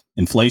questions: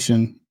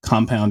 inflation,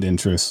 compound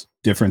interest,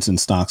 difference in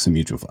stocks and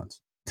mutual funds.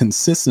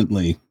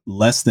 Consistently,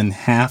 less than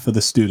half of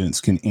the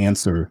students can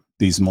answer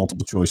these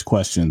multiple choice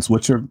questions,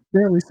 which are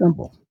fairly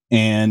simple.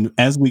 And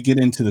as we get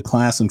into the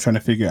class, I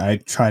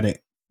try to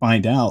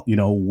find out,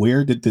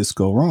 where did this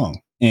go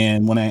wrong?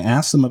 And when I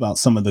asked them about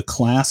some of the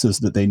classes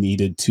that they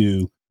needed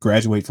to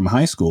graduate from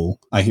high school,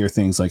 I hear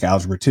things like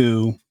Algebra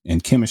 2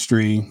 and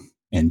chemistry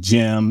and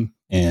gym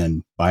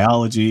and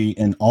biology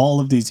and all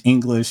of these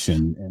English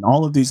and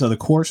all of these other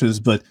courses.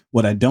 But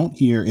what I don't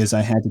hear is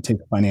I had to take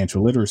a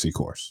financial literacy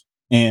course.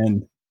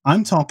 And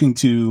I'm talking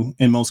to,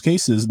 in most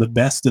cases, the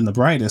best and the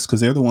brightest,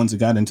 because they're the ones that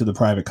got into the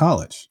private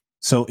college.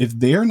 So if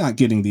they're not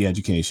getting the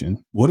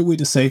education, what are we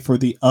to say for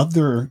the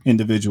other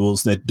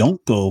individuals that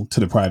don't go to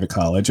the private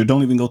college or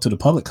don't even go to the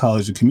public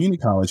college or community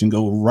college and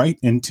go right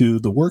into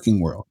the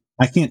working world?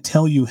 I can't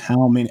tell you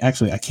how many,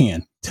 actually, I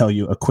can tell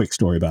you a quick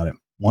story about it.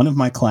 One of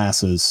my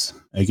classes,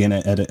 again,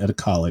 at a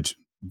college,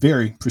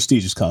 very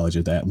prestigious college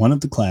at that, one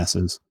of the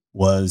classes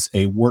was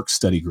a work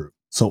study group.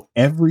 So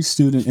every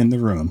student in the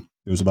room,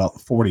 there was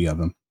about 40 of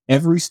them,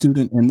 every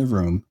student in the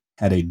room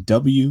had a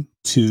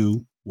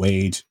W-2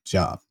 wage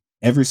job,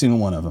 every single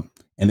one of them.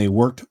 And they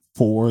worked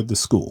for the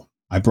school.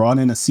 I brought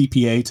in a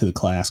CPA to the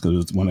class because it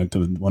was one of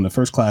the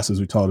first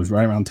classes we taught was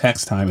right around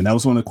tax time. And that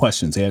was one of the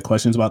questions. They had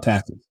questions about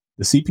taxes.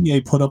 The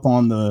CPA put up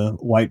on the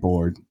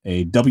whiteboard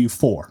a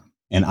W-4,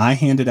 and I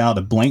handed out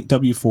a blank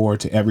W-4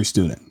 to every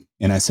student.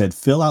 And I said,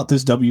 fill out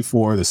this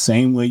W-4 the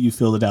same way you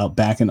filled it out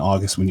back in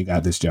August when you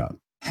got this job.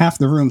 Half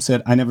the room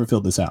said, I never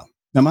filled this out.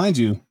 Now, mind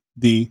you,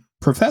 the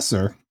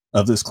professor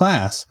of this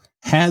class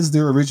has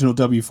their original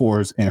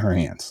W-4s in her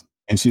hands.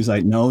 And she's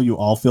like, no, you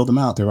all filled them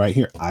out. They're right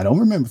here. I don't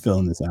remember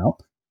filling this out.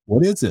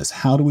 What is this?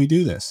 How do we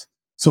do this?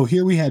 So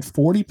here we had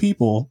 40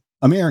 people,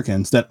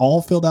 Americans, that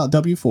all filled out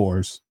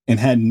W-4s and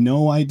had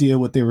no idea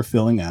what they were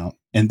filling out,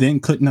 and then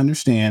couldn't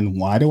understand,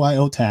 why do I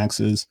owe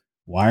taxes?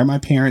 Why are my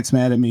parents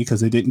mad at me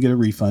because they didn't get a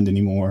refund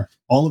anymore?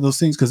 All of those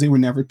things, because they were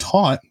never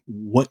taught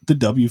what the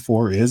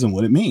W-4 is and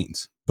what it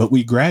means. But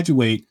we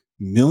graduate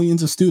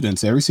millions of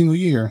students every single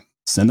year,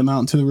 send them out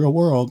into the real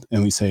world,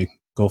 and we say,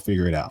 go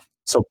figure it out.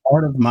 So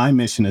part of my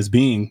mission as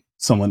being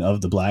someone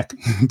of the Black,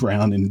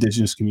 Brown, and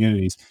Indigenous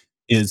communities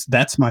is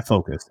that's my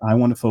focus. I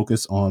want to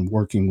focus on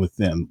working with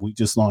them. We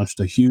just launched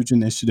a huge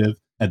initiative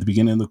at the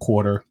beginning of the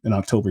quarter in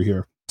October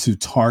here to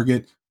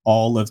target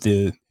all of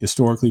the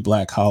historically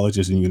Black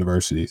colleges and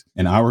universities.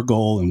 And our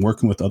goal in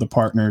working with other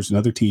partners and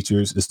other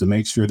teachers is to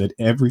make sure that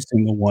every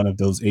single one of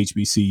those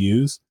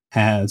HBCUs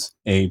has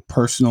a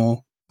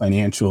personal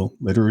financial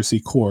literacy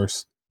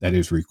course that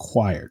is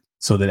required,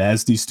 so that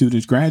as these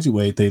students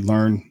graduate, they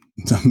learn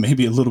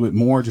maybe a little bit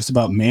more just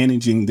about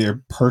managing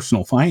their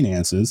personal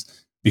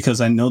finances,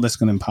 because I know that's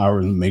going to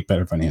empower them to make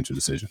better financial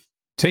decisions.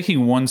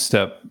 Taking one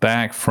step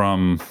back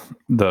from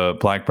the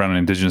Black, Brown, and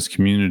Indigenous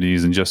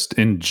communities and just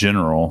in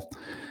general,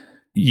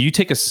 you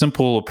take a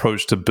simple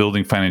approach to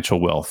building financial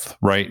wealth,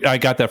 right? I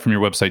got that from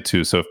your website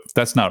too. So if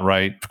that's not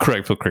right,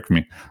 feel correct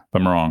me if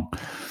I'm wrong.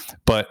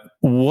 But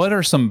what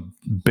are some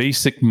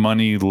basic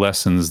money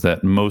lessons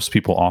that most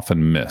people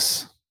often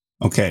miss?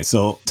 Okay,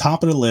 so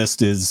top of the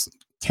list is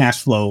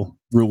cash flow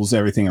rules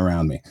everything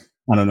around me.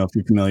 I don't know if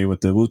you're familiar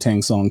with the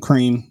Wu-Tang song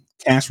Cream.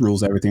 Cash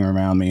rules everything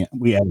around me.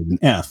 We added an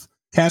F.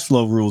 Cash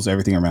flow rules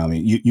everything around me.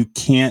 You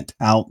can't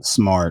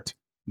outsmart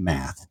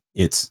math.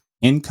 It's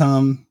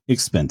income,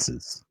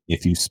 expenses.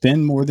 If you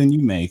spend more than you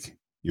make,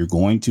 you're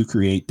going to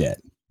create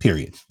debt,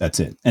 period. That's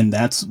it. And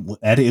that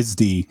is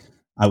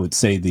I would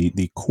say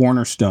the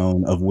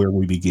cornerstone of where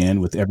we begin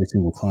with every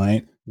single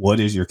client. What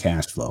is your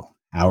cash flow?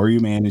 How are you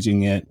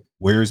managing it?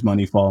 Where is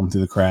money falling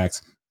through the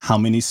cracks? How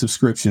many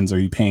subscriptions are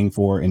you paying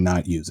for and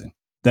not using?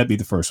 That'd be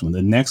the first one.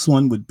 The next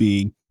one would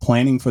be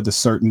planning for the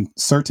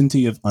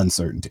certainty of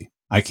uncertainty.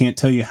 I can't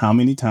tell you how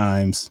many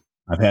times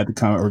I've had the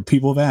comment, or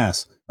people have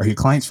asked, are your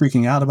clients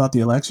freaking out about the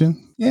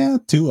election? Yeah,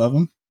 2 of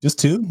them. Just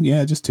 2?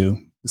 Yeah, just 2.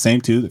 The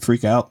same 2 that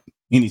freak out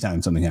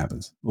anytime something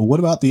happens. Well, what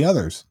about the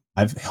others?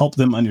 I've helped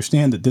them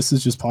understand that this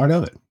is just part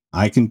of it.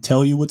 I can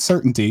tell you with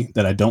certainty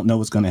that I don't know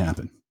what's going to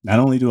happen. Not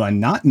only do I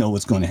not know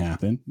what's going to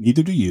happen,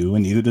 neither do you,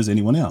 and neither does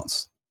anyone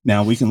else.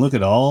 Now, we can look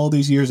at all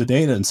these years of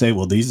data and say,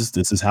 well, this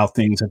is how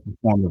things have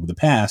performed over the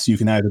past. You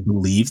can either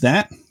believe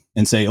that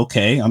and say,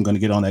 okay, I'm going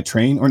to get on that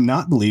train, or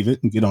not believe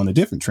it and get on a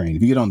different train.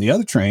 If you get on the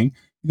other train,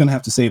 you're going to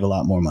have to save a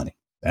lot more money.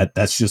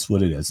 That's just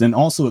what it is. And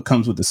also it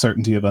comes with the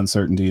certainty of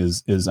uncertainty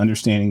is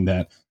understanding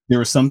that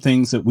there are some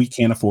things that we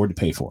can't afford to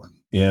pay for.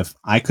 if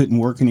I couldn't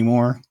work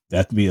anymore,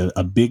 that'd be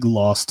a big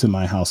loss to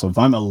my house. So if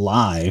I'm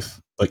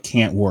alive but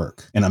can't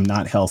work and I'm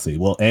not healthy,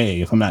 well,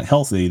 if I'm not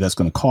healthy, it's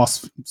going to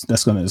cost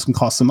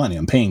some money.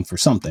 I'm paying for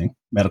something,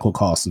 medical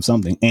costs of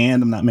something,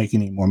 and I'm not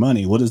making any more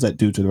money. What does that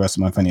do to the rest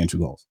of my financial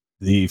goals?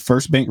 The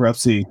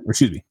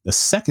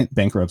second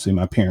bankruptcy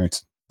my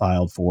parents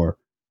filed for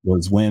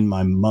was when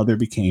my mother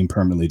became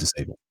permanently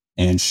disabled.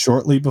 And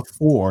shortly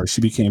before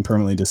she became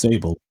permanently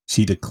disabled,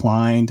 she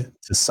declined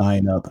to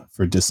sign up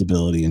for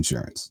disability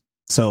insurance.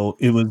 So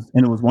it was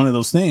one of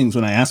those things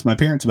when I asked my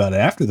parents about it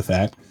after the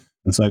fact,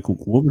 it's like,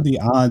 what were the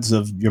odds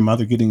of your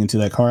mother getting into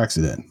that car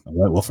accident?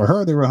 Well, for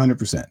her, they were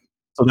 100%.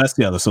 So that's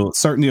the other. So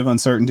certainty of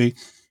uncertainty.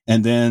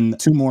 And then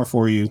two more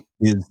for you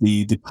is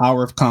the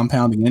power of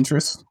compounding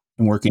interest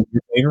and work in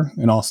your favor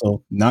and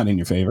also not in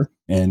your favor.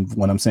 And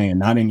when I'm saying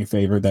not in your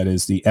favor, that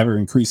is the ever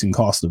increasing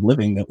cost of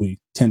living that we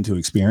tend to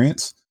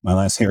experience. My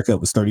last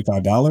haircut was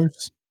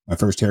 $35. My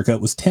first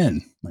haircut was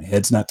 $10. My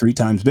head's not 3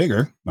 times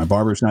bigger. My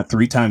barber's not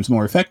 3 times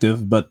more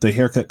effective, but the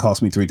haircut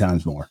cost me 3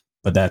 times more.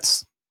 But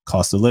that's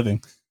cost of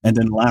living. And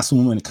then the last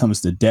one, when it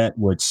comes to debt,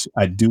 which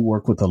I do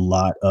work with a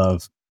lot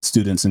of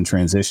students in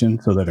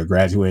transition, so that are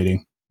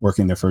graduating,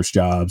 working their first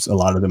jobs. A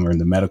lot of them are in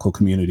the medical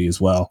community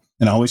as well.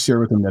 And I always share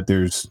with them that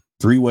there's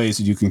 3 ways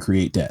that you can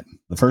create debt.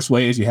 The first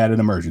way is you had an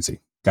emergency.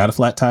 Got a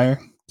flat tire,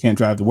 can't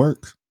drive to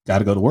work, got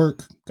to go to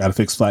work, got to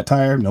fix flat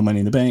tire, no money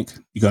in the bank.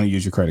 You're going to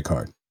use your credit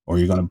card, or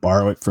you're going to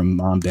borrow it from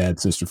mom, dad,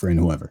 sister, friend,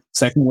 whoever.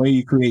 Second way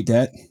you create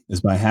debt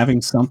is by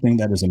having something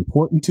that is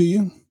important to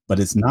you, but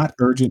it's not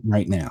urgent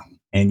right now.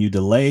 And you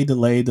delay.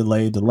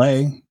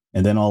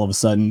 And then all of a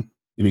sudden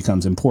it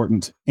becomes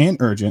important and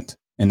urgent.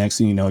 And next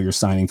thing you know, you're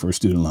signing for a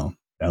student loan.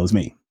 That was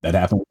me. That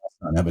happened with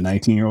my son. I have a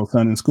 19-year-old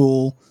son in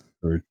school,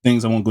 or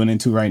things I won't go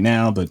into right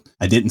now, but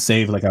I didn't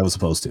save like I was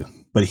supposed to.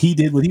 But he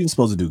did what he was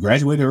supposed to do,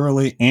 graduated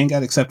early and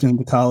got accepted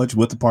into college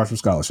with a partial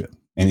scholarship.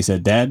 And he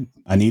said, Dad,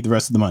 I need the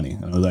rest of the money.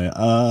 And I was like,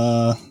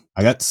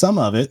 I got some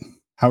of it.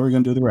 How are we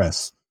going to do the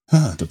rest?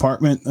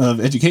 Department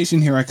of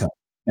Education, here I come.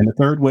 And the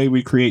third way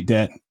we create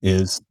debt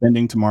is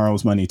spending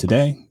tomorrow's money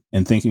today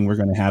and thinking we're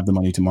going to have the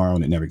money tomorrow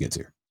and it never gets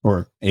here.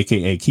 Or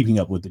AKA keeping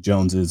up with the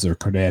Joneses or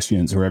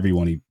Kardashians, or whoever you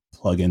want to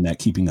plug in that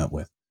keeping up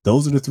with.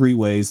 Those are the 3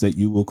 ways that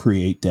you will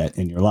create debt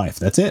in your life.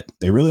 That's it.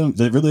 It really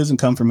doesn't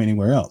come from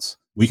anywhere else.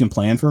 We can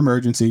plan for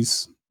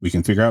emergencies. We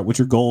can figure out what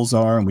your goals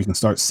are, and we can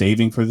start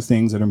saving for the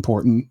things that are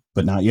important,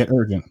 but not yet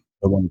urgent.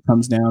 But when it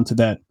comes down to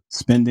that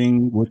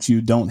spending what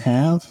you don't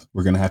have,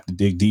 we're going to have to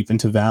dig deep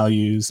into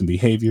values and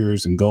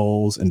behaviors and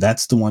goals. And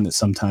that's the one that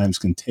sometimes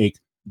can take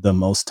the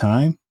most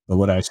time. But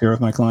what I share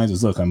with my clients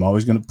is, look, I'm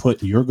always going to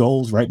put your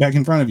goals right back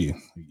in front of you.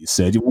 You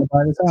said you want to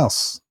buy this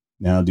house.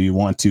 Now, do you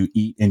want to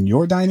eat in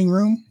your dining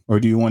room, or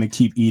do you want to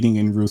keep eating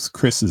in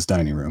Chris's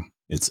dining room?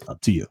 It's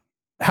up to you.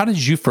 How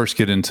did you first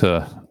get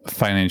into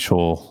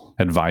financial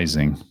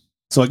advising?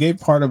 So I gave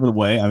part of it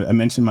away. I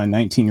mentioned my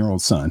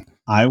 19-year-old son.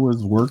 I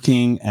was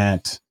working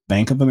at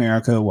Bank of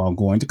America while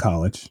going to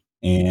college,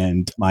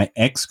 and my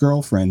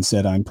ex-girlfriend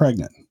said I'm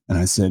pregnant. And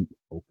I said,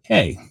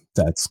 okay,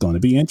 that's going to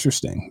be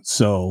interesting.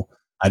 So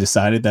I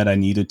decided that I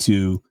needed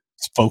to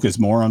focus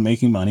more on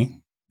making money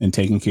and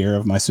taking care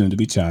of my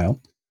soon-to-be child.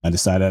 I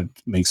decided I'd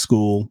make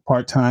school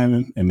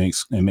part-time and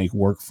make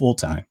work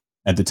full-time.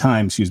 At the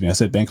time, I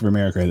said Bank of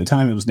America. At the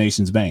time, it was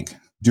Nations Bank.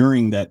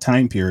 During that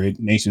time period,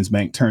 Nations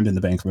Bank turned into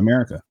Bank of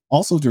America.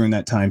 Also during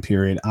that time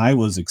period, I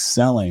was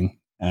excelling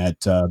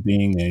at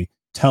being a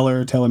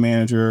teller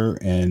manager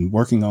and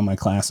working on my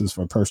classes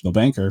for a personal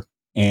banker.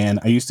 And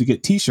I used to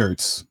get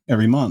T-shirts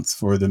every month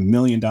for the $1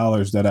 million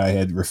that I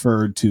had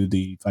referred to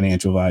the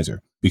financial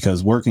advisor.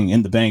 Because working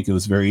in the bank, it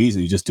was very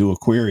easy. You just do a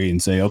query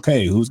and say,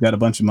 okay, who's got a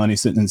bunch of money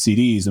sitting in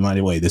CDs? And by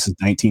the way, this is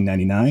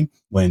 1999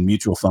 when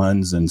mutual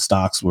funds and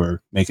stocks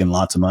were making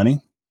lots of money.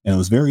 And it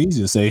was very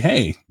easy to say,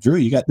 hey, Drew,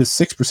 you got this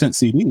 6%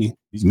 CD.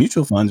 These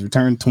mutual funds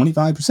returned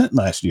 25%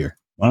 last year.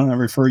 Why don't I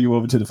refer you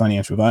over to the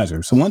financial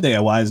advisor? So one day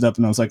I wised up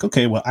and I was like,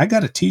 okay, well, I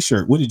got a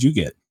T-shirt. What did you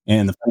get?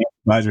 And the financial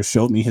advisor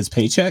showed me his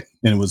paycheck,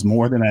 and it was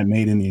more than I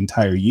made in the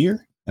entire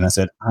year. And I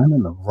said, I'm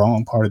in the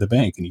wrong part of the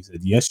bank. And he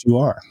said, yes, you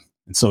are.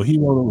 And so he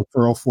wrote a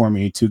referral for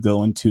me to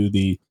go into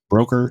the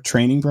broker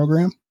training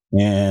program.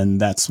 And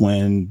that's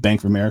when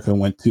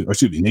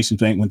Nations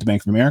Bank went to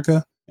Bank of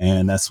America.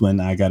 And that's when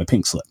I got a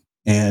pink slip.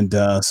 And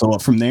so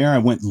from there, I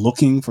went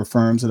looking for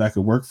firms that I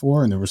could work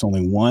for. And there was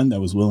only one that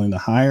was willing to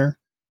hire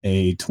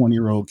a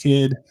 20-year-old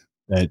kid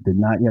that did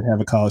not yet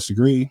have a college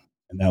degree.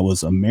 And that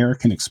was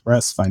American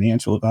Express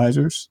Financial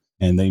Advisors.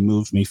 And they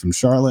moved me from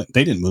Charlotte.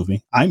 They didn't move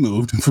me. I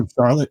moved from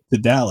Charlotte to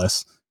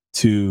Dallas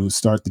to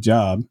start the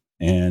job.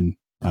 And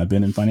I've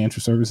been in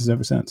financial services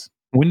ever since.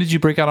 When did you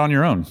break out on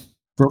your own?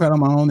 Broke out on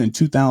my own in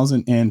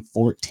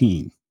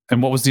 2014.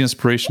 And what was the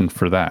inspiration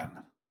for that?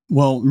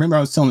 Well, remember I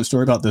was telling the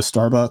story about the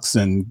Starbucks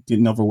and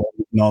getting overweight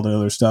and all the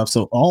other stuff.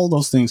 So all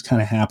those things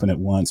kind of happened at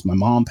once. My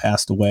mom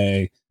passed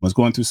away. I was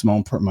going through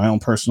my own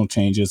personal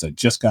changes. I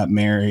just got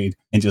married,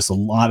 and just a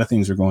lot of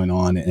things were going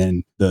on.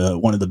 And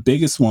one of the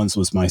biggest ones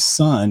was my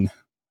son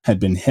had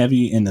been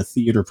heavy in the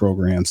theater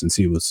program since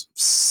he was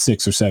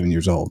 6 or 7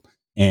 years old.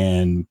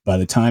 And by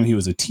the time he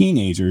was a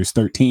teenager, he was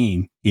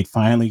 13, he'd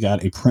finally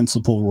got a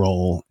principal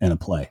role in a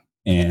play.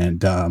 And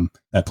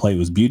that play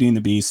was Beauty and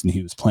the Beast, and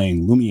he was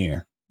playing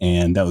Lumiere.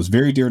 And that was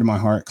very dear to my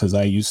heart because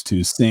I used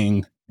to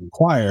sing in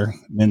choir,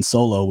 men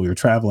solo. We were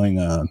traveling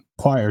a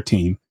choir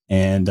team,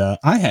 and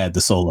I had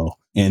the solo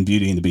in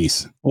Beauty and the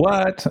Beast.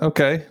 What?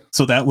 Okay.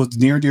 So that was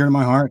near and dear to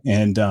my heart.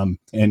 And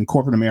in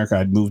corporate America,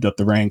 I'd moved up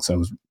the ranks. I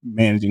was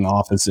managing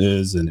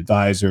offices and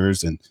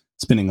advisors and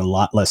spending a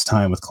lot less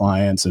time with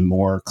clients and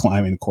more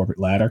climbing the corporate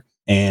ladder.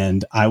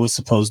 And I was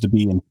supposed to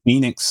be in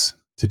Phoenix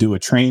to do a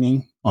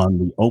training on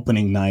the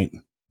opening night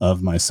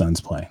of my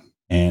son's play.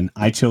 And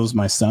I chose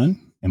my son,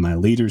 and my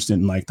leaders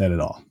didn't like that at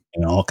all.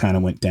 And it all kind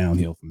of went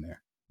downhill from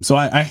there. So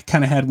I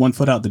kind of had one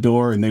foot out the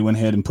door, and they went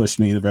ahead and pushed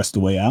me the rest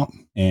of the way out.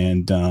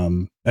 And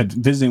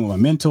visiting with my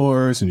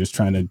mentors and just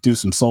trying to do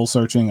some soul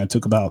searching. I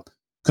took about,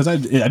 because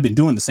I'd been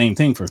doing the same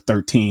thing for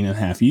 13 and a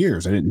half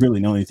years. I didn't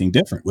really know anything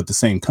different with the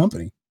same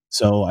company.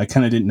 So I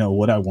kind of didn't know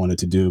what I wanted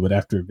to do. But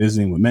after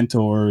visiting with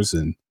mentors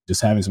and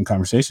just having some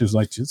conversations,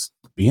 like just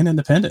being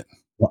independent.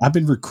 Well, I've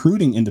been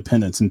recruiting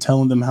independents and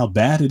telling them how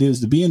bad it is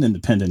to be an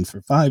independent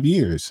for 5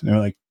 years. And they're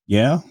like,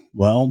 yeah,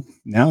 well,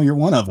 now you're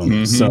one of them.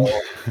 Mm-hmm.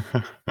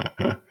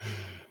 So,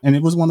 and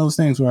it was one of those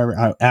things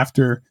where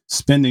after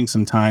spending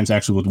some time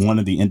actually with one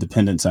of the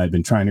independents I'd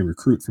been trying to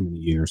recruit for many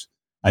years,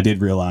 I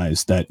did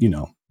realize that,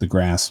 the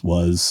grass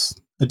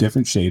was a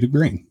different shade of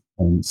green.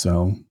 And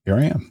so here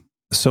I am.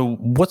 So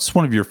what's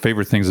one of your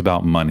favorite things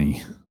about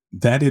money?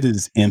 That it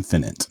is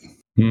infinite.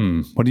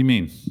 What do you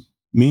mean?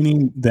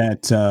 Meaning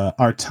that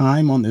our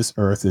time on this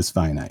earth is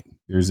finite.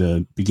 There's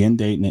a begin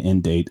date and an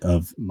end date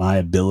of my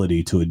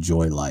ability to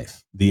enjoy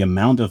life. The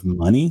amount of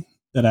money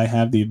that I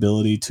have the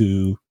ability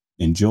to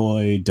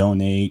enjoy,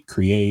 donate,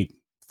 create,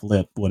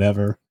 flip,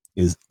 whatever,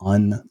 is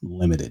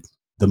unlimited.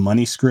 The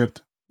Money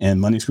Script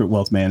and Money Script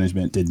Wealth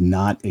Management did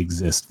not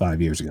exist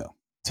 5 years ago.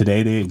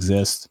 Today they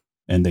exist,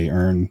 and they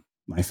earn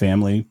my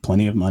family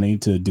plenty of money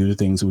to do the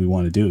things that we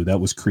want to do.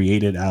 That was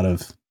created out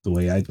of, the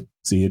way I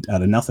see it,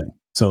 out of nothing.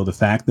 So the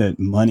fact that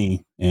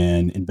money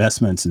and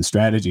investments and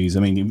strategies, I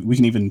mean, we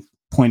can even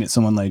point at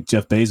someone like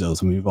Jeff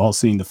Bezos. I mean, we've all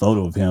seen the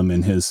photo of him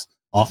in his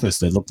office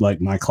that looked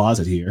like my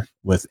closet here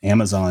with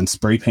Amazon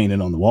spray painted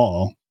on the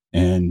wall.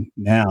 And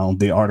now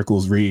the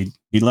articles read,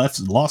 he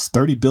lost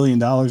 $30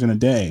 billion in a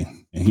day,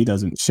 and he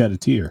doesn't shed a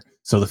tear.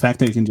 So the fact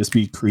that it can just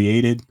be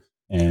created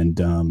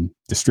and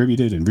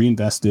distributed and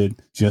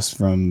reinvested just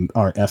from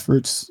our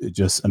efforts, it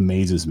just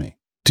amazes me.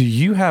 Do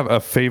you have a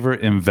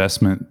favorite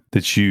investment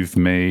that you've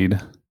made?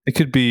 It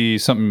could be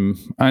something,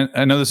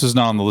 I know this is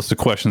not on the list of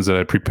questions that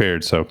I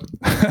prepared, so,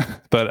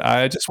 but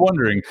I just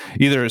wondering,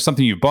 either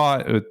something you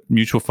bought, a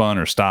mutual fund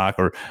or stock,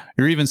 or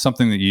even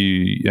something that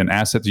an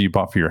asset that you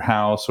bought for your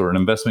house, or an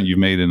investment you've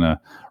made in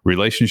a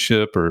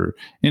relationship or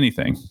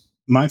anything.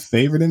 My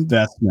favorite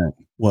investment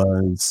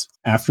was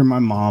after my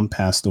mom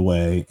passed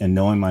away and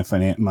knowing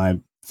my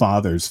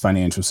father's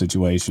financial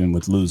situation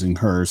with losing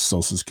her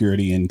Social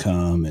Security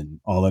income and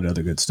all that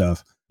other good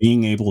stuff,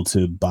 being able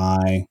to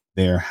buy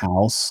their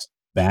house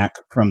back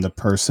from the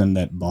person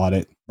that bought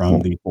it from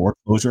the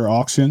foreclosure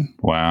auction.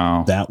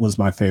 Wow. That was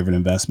my favorite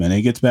investment. And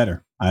it gets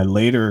better. I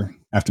later,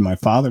 after my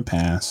father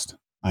passed,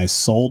 I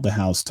sold the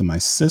house to my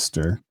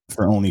sister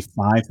for only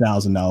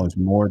 $5,000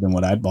 more than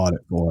what I bought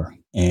it for.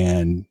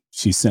 And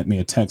she sent me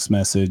a text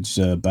message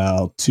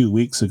about 2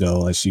 weeks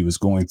ago as she was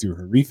going through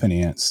her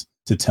refinance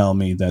to tell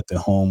me that the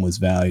home was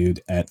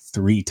valued at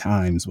 3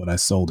 times what I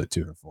sold it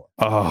to her for.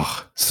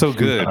 Oh, so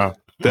good.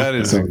 That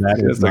is, so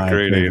that's a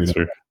great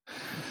answer.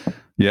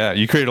 Yeah,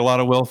 you created a lot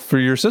of wealth for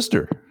your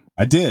sister.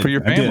 I did. For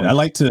your family. I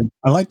like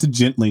to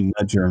gently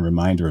nudge her and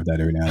remind her of that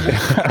every now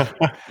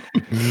and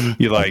then.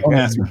 You like, don't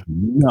ask her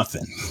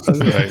nothing.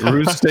 Right.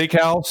 Ruth's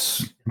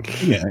Steakhouse.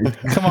 Yeah.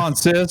 Come on,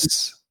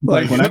 sis.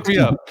 Like, hook me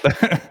up.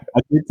 I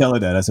did tell her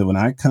that. I said, when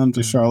I come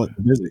to Charlotte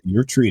to visit,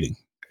 you're treating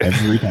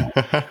every time.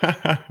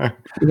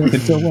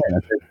 Until when? I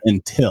said,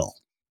 until.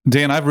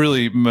 Dan, I've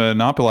really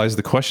monopolized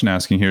the question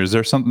asking here. Is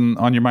there something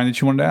on your mind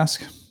that you wanted to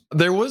ask?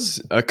 There was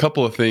a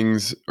couple of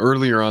things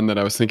earlier on that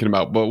I was thinking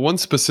about, but one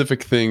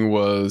specific thing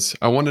was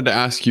I wanted to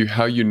ask you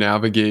how you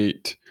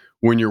navigate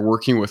when you're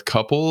working with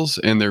couples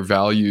and their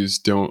values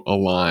don't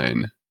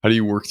align. How do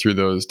you work through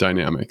those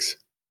dynamics?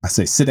 I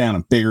say, sit down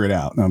and figure it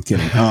out. No, I'm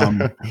kidding.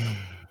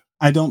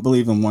 I don't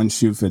believe in one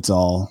shoe fits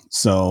all.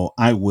 So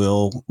I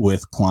will,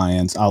 with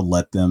clients, I'll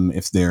let them,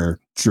 if they're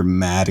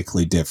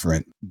dramatically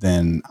different,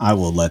 then I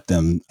will let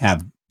them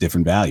have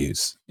different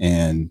values.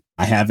 And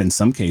I have in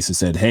some cases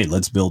said, hey,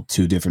 let's build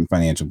 2 different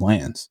financial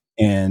plans.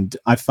 And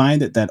I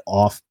find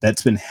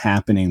that's been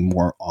happening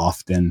more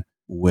often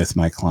with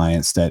my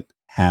clients that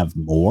have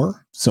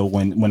more. So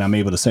when I'm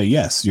able to say,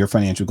 yes, your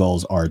financial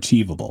goals are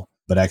achievable,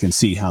 but I can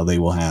see how they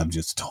will have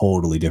just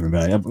totally different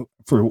value.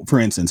 For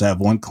instance, I have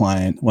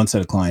one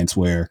set of clients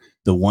where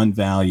the one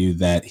value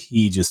that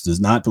he just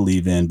does not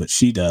believe in, but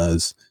she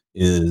does,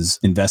 is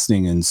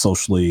investing in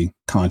socially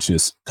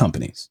conscious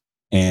companies.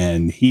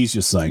 And he's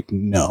just like,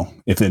 no,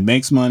 if it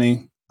makes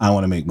money, I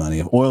want to make money.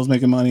 If oil's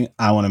making money,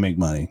 I want to make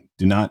money.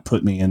 Do not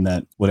put me in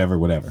that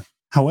whatever.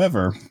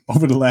 However,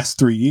 over the last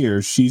 3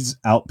 years, she's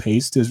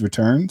outpaced his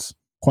returns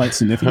quite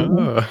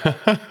significantly. Oh.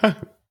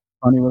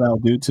 Funny what I'll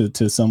do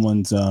to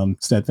someone's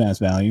steadfast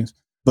values.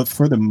 But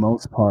for the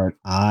most part,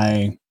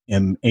 I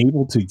am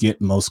able to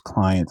get most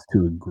clients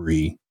to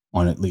agree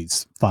on at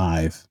least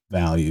 5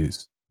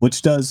 values,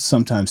 which does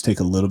sometimes take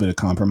a little bit of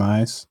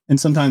compromise. And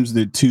sometimes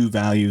the 2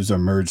 values are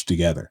merged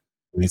together.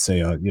 We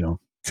say,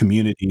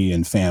 community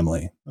and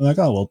family. I'm like,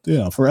 oh,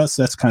 well, for us,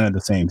 that's kind of the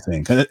same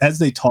thing. 'Cause as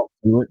they talk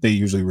through it, they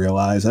usually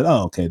realize that,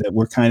 oh, okay, that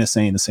we're kind of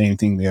saying the same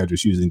thing. They are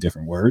just using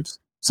different words.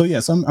 So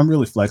yes, I'm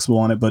really flexible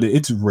on it, but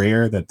it's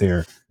rare that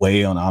they're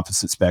way on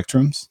opposite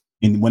spectrums.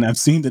 And when I've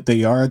seen that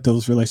they are,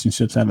 those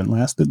relationships haven't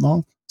lasted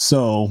long.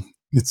 So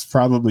it's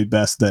probably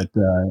best that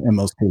in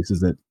most cases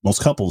that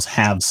most couples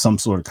have some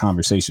sort of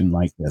conversation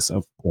like this.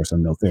 Of course,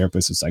 I'm no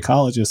therapist or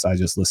psychologist. I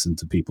just listen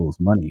to people's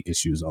money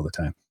issues all the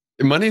time.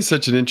 Money is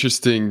such an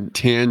interesting,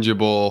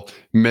 tangible,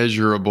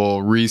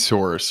 measurable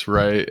resource,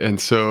 right? And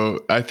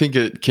so I think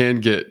it can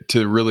get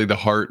to really the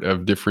heart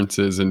of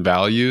differences in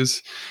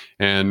values.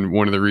 And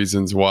one of the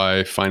reasons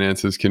why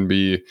finances can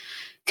be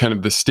kind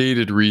of the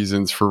stated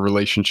reasons for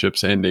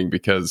relationships ending,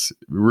 because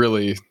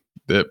really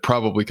it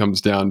probably comes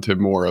down to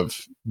more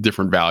of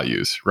different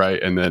values,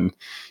 right? And then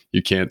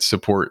you can't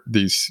support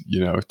these,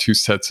 2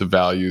 sets of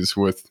values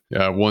with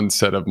one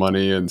set of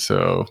money. And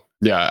so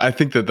yeah, I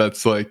think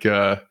that's like,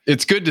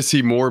 it's good to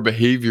see more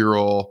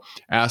behavioral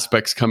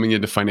aspects coming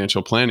into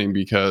financial planning,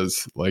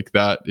 because like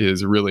that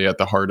is really at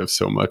the heart of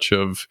so much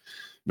of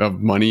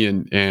money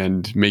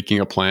and making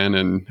a plan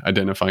and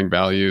identifying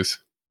values.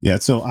 Yeah.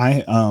 So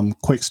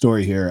quick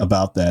story here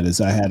about that is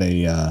I had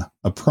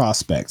a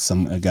prospect,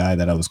 a guy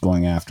that I was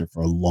going after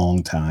for a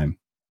long time.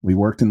 We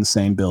worked in the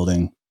same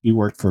building. He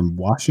worked for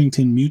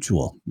Washington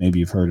Mutual. Maybe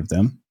you've heard of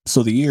them.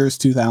 So the year is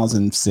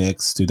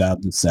 2006,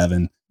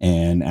 2007.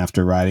 And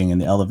after riding in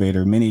the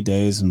elevator many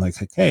days, I'm like,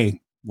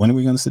 hey, when are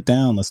we going to sit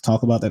down? Let's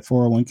talk about that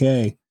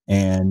 401k.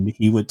 And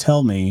he would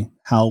tell me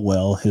how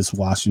well his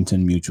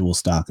Washington Mutual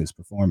stock is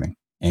performing.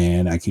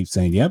 And I keep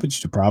saying, yeah, but you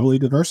should probably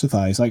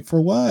diversify. He's like,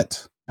 for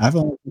what? I've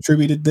only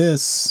contributed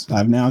this.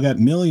 I've now got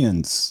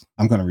millions.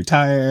 I'm going to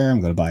retire.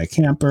 I'm going to buy a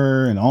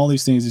camper and all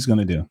these things he's going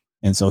to do.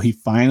 And so he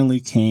finally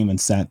came and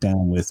sat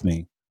down with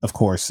me, of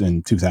course,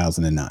 in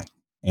 2009.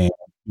 And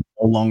he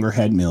no longer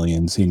had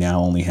millions. He now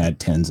only had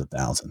tens of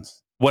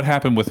thousands. What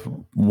happened with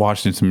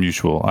Washington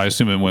Mutual? I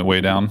assume it went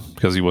way down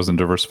because he wasn't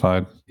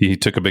diversified. He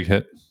took a big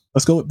hit.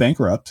 Let's go with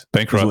bankrupt.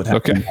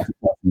 Okay.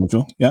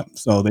 Mutual. Yep.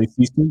 So they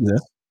ceased to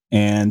exist.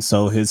 And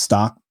so his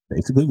stock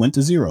basically went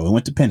to zero. It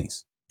went to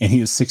pennies. And he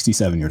was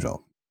 67 years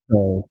old.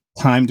 So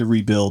time to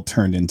rebuild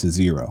turned into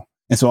zero.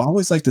 And so I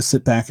always like to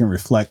sit back and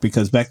reflect,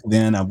 because back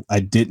then I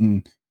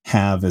didn't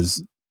have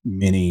as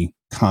many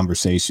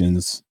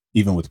conversations,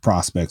 even with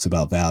prospects,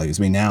 about values.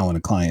 I mean, now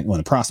when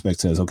a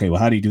prospect says, okay,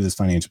 well, how do you do this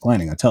financial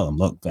planning? I tell them,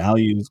 look,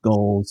 values,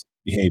 goals,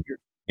 behavior.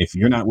 If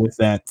you're not with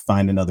that,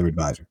 find another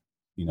advisor.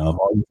 If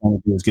all you're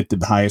trying to do is get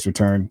the highest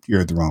return,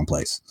 you're at the wrong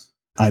place.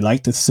 I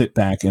like to sit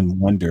back and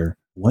wonder,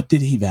 what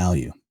did he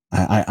value?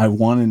 I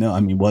want to know.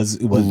 I mean,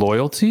 was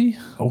loyalty?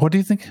 What do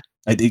you think?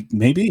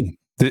 Maybe.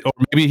 Or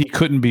maybe he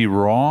couldn't be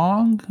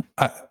wrong.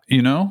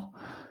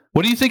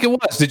 What do you think it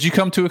was? Did you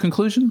come to a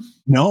conclusion?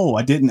 No,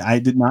 I didn't. I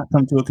did not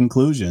come to a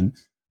conclusion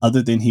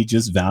other than he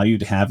just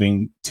valued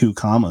having 2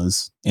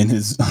 commas in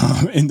his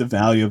in the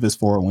value of his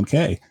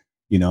 401k,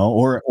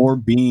 or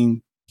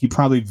being. He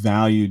probably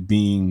valued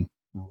being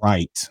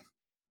right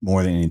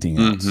more than anything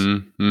else.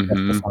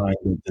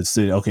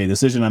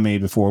 Decision I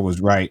made before was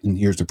right, and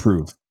here's the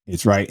proof.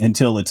 It's right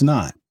until it's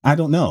not. I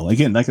don't know.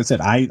 Again, like I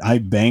said, I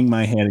banged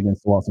my head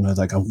against the wall, and I was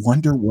like, I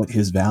wonder what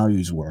his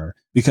values were,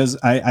 because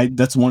I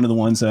that's one of the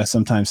ones that I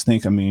sometimes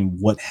think, I mean,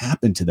 what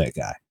happened to that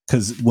guy?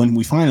 Because when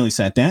we finally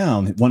sat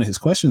down, one of his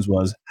questions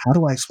was, how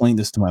do I explain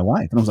this to my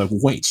wife? And I was like,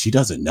 wait, she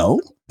doesn't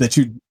know that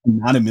you're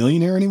not a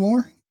millionaire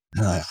anymore?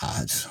 And I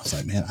was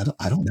like, man,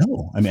 I don't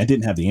know. I mean, I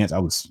didn't have the answer. I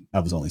was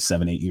only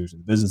 7-8 years in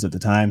the business at the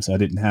time, so I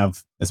didn't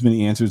have as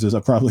many answers as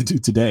I probably do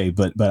today.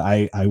 But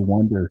I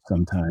wonder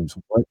sometimes,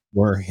 what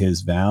were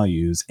his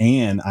values,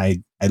 and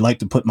I like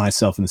to put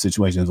myself in the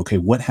situation of, okay,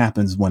 what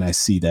happens when I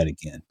see that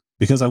again?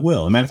 Because I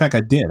will. As a matter of fact,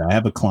 I did. I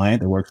have a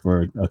client that works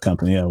for a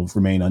company that will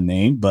remain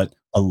unnamed, but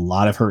a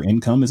lot of her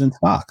income is in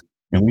stock,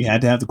 and we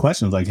had to have the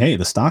questions like, hey,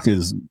 the stock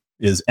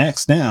is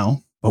X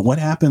now, but what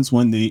happens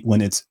when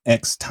it's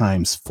X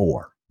times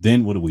 4?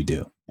 Then what do we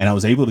do? And I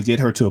was able to get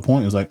her to a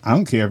point. It was like, I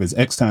don't care if it's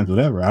X times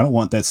whatever. I don't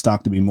want that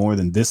stock to be more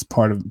than this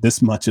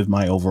much of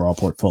my overall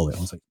portfolio. I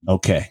was like,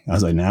 okay. I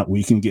was like, now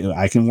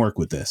I can work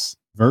with this.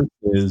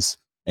 Versus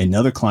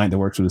another client that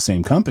works for the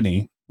same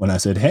company. When I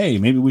said, hey,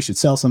 maybe we should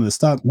sell some of the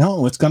stock.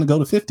 No, it's going to go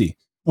to 50.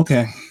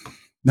 Okay.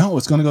 No,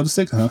 it's going to go to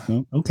 6.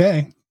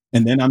 Okay.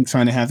 And then I'm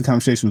trying to have the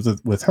conversation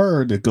with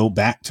her to go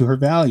back to her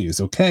values.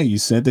 Okay. You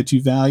said that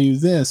you value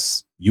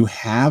this. You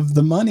have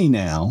the money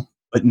now.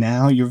 But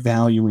now you're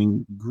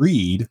valuing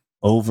greed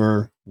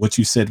over what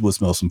you said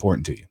was most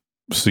important to you.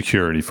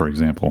 Security, for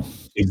example.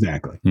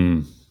 Exactly.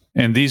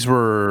 And these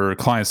were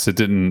clients that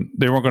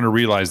they weren't going to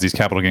realize these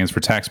capital gains for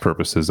tax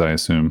purposes, I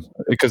assume,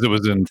 because it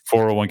was in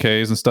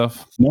 401ks and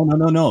stuff.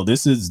 No.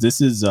 This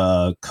is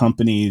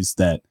companies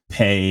that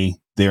pay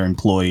their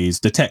employees,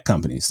 the tech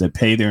companies that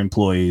pay their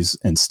employees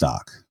in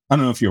stock. I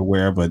don't know if you're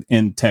aware, but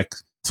in tech,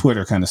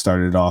 Twitter kind of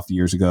started it off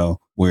years ago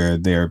where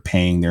they're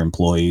paying their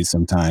employees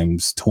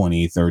sometimes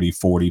 20, 30,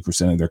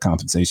 40% of their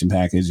compensation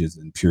package is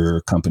in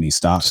pure company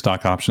stock.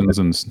 Stock options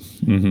and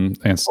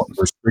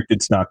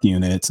restricted stock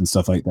units and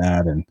stuff like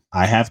that. And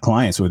I have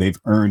clients where they've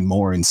earned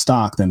more in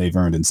stock than they've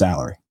earned in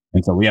salary.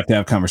 And so we have to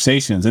have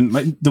conversations.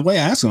 And the way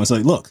I ask them is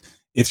like, look,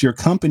 if your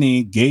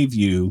company gave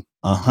you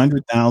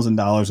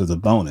 $100,000 as a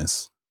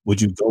bonus,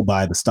 would you go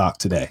buy the stock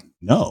today?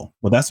 No.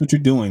 Well, that's what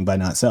you're doing by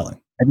not selling.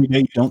 Every day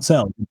you don't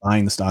sell, you're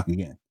buying the stock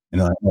again.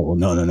 And they're like, oh, well,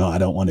 no, I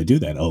don't want to do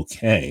that.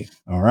 Okay.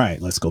 All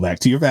right. Let's go back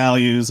to your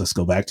values. Let's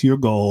go back to your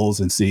goals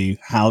and see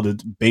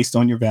based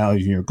on your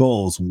values and your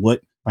goals,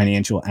 what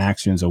financial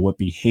actions or what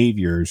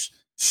behaviors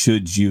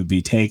should you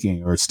be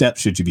taking or steps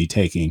should you be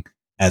taking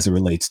as it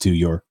relates to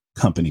your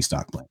company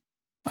stock plan.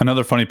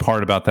 Another funny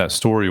part about that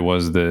story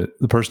was that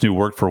the person who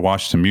worked for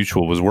Washington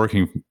Mutual was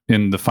working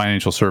in the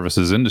financial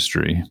services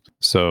industry.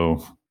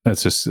 So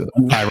that's just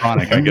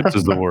ironic, I guess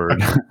is the word.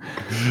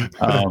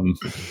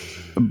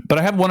 But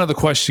I have one other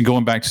question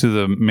going back to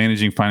the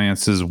managing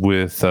finances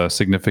with a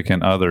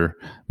significant other.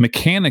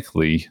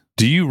 Mechanically,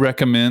 do you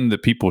recommend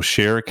that people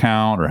share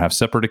account or have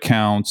separate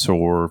accounts,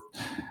 or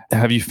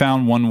have you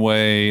found one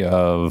way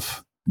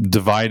of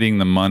dividing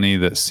the money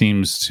that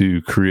seems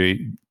to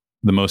create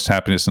the most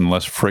happiness and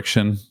less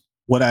friction?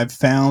 What I've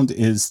found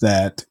is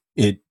that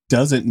it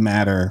doesn't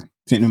matter.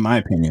 In my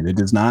opinion, it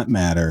does not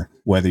matter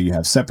whether you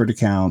have separate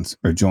accounts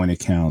or joint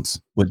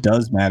accounts. What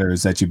does matter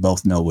is that you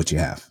both know what you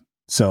have.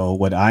 So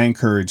what I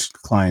encourage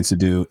clients to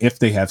do, if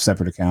they have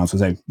separate accounts, is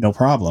say, no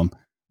problem.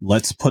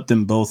 Let's put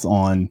them both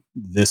on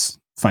this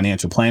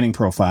financial planning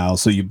profile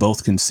so you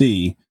both can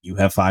see you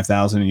have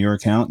 $5,000 in your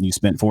account and you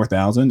spent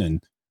 $4,000,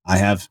 and I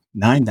have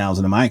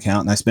 $9,000 in my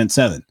account and I spent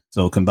 $7,000.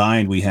 So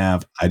combined, we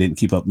have, I didn't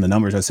keep up the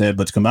numbers I said,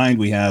 but combined,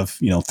 we have,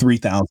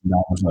 $3,000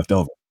 left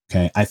over.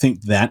 Okay. I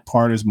think that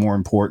part is more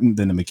important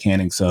than the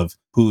mechanics of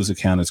whose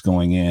account is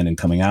going in and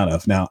coming out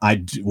of. Now,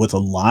 with a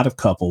lot of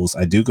couples,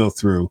 I do go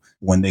through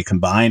when they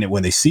combine it,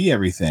 when they see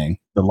everything,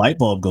 the light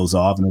bulb goes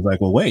off and it's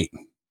like, well, wait,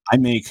 I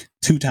make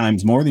 2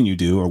 times more than you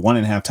do, or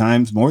 1.5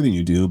 times more than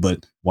you do,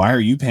 but why are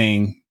you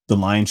paying the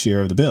lion's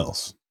share of the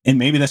bills? And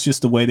maybe that's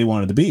just the way they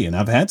wanted to be. And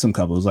I've had some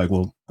couples like,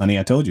 well, honey,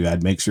 I told you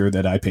I'd make sure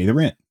that I pay the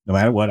rent. No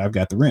matter what, I've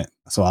got the rent.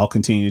 So I'll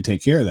continue to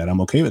take care of that. I'm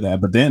okay with that.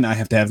 But then I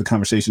have to have the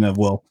conversation of,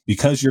 well,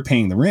 because you're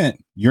paying the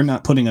rent, you're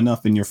not putting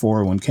enough in your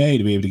 401k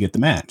to be able to get the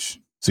match.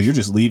 So you're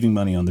just leaving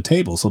money on the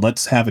table. So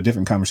let's have a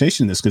different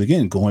conversation. This could,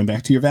 again, going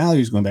back to your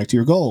values, going back to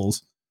your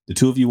goals. The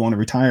two of you want to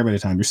retire by the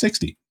time you're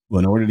 60. Well,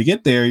 in order to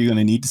get there, you're going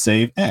to need to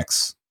save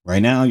X.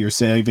 Right now, you're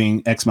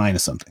saving X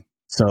minus something.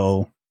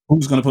 So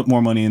who's going to put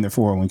more money in their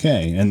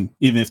 401k? And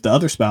even if the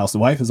other spouse, the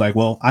wife, is like,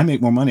 well, I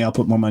make more money, I'll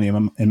put more money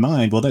in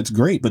mine. Well, that's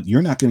great, but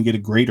you're not going to get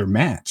a greater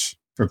match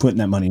for putting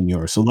that money in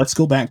yours. So let's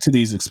go back to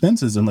these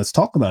expenses and let's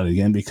talk about it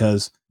again,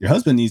 because your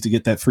husband needs to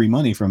get that free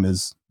money from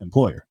his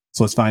employer.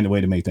 So let's find a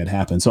way to make that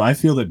happen. So I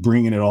feel that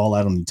bringing it all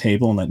out on the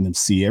table and letting them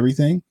see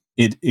everything,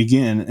 it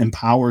again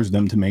empowers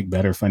them to make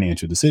better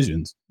financial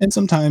decisions and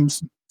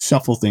sometimes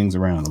shuffle things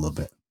around a little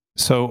bit.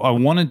 So I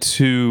wanted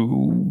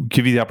to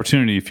give you the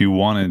opportunity, if you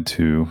wanted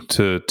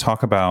to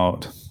talk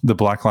about the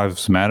Black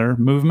Lives Matter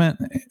movement,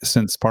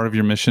 since part of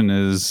your mission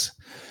is,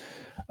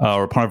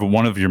 or part of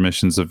one of your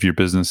missions of your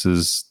business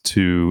is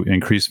to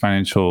increase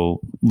financial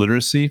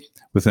literacy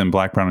within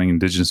Black, Brown, and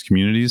Indigenous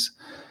communities.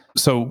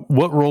 So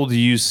what role do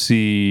you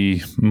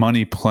see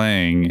money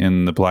playing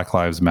in the Black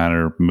Lives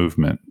Matter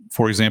movement?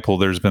 For example,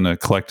 there's been a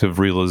collective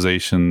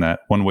realization that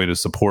one way to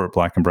support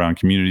Black and Brown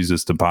communities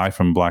is to buy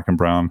from Black and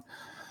Brown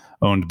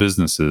owned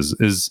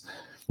businesses.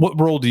 What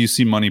role do you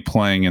see money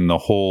playing in the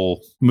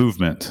whole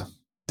movement?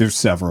 There's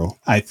several.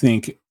 I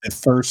think the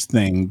first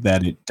thing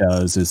that it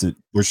does is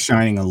we're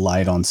shining a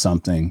light on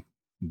something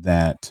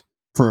that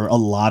for a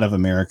lot of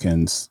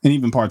Americans and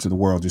even parts of the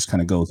world just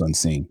kind of goes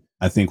unseen.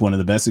 I think one of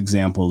the best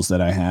examples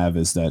that I have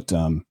is that,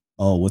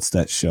 what's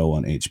that show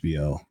on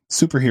HBO?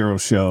 Superhero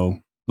show.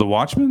 The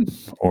Watchmen?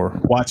 Or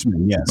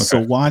Watchmen, yes. Okay. So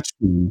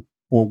Watchmen,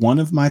 for one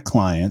of my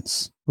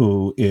clients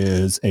who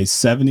is a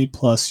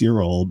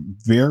 70-plus-year-old,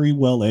 very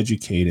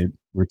well-educated,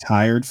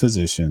 retired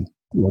physician,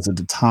 who was at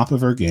the top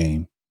of her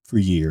game for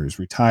years,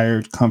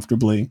 retired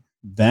comfortably.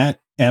 That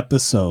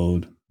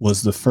episode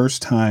was the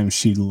first time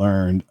she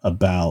learned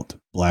about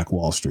Black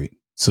Wall Street.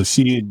 So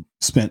she had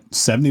spent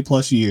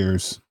 70-plus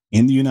years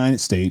in the United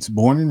States,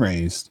 born and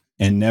raised,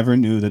 and never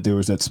knew that there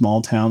was that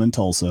small town in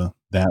Tulsa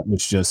that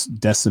was just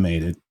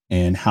decimated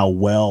and how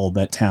well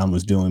that town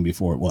was doing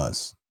before it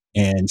was.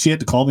 And she had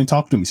to call me and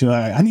talk to me. She was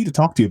like, I need to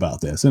talk to you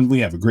about this. And we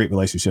have a great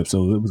relationship.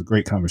 So it was a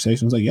great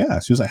conversation. I was like, yeah.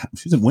 She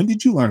said, when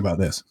did you learn about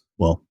this?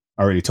 Well,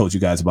 I already told you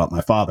guys about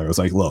my father. I was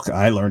like, look,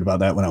 I learned about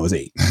that when I was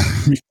 8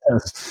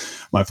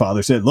 because my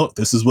father said, look,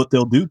 this is what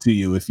they'll do to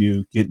you if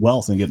you get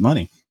wealth and get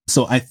money.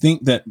 So I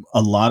think that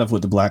a lot of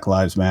what the Black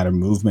Lives Matter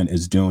movement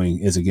is doing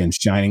is, again,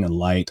 shining a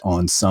light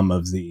on some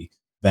of the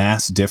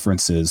vast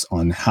differences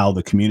on how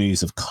the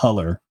communities of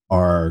color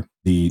are,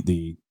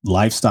 the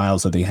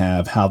lifestyles that they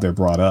have, how they're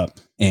brought up,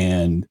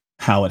 and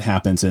how it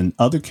happens in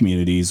other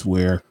communities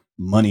where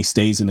money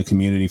stays in the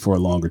community for a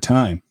longer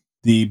time.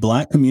 The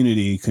Black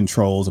community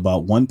controls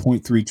about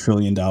 $1.3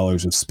 trillion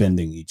of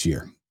spending each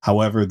year.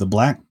 However, the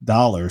Black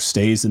dollar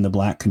stays in the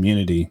Black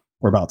community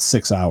for about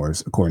 6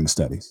 hours, according to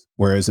studies.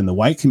 Whereas in the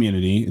white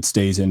community, it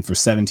stays in for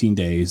 17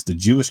 days, the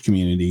Jewish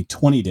community,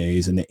 20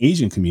 days, and the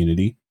Asian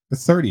community for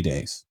 30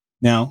 days.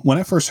 Now, when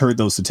I first heard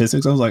those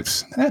statistics, I was like,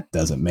 that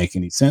doesn't make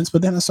any sense.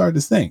 But then I started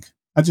to think.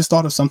 I just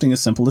thought of something as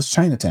simple as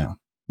Chinatown.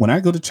 When I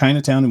go to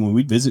Chinatown and when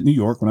we'd visit New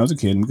York when I was a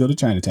kid and we go to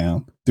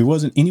Chinatown, there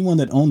wasn't anyone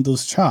that owned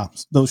those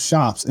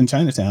shops in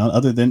Chinatown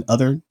other than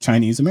other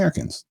Chinese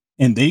Americans.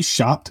 And they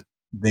shopped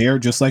there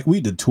just like we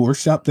did.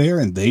 Tourists shopped there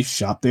and they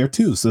shopped there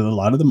too. So a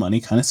lot of the money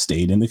kind of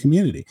stayed in the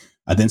community.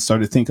 I then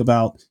started to think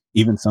about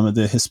even some of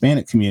the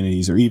Hispanic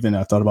communities, or even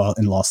I thought about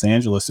in Los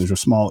Angeles, there's a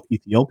small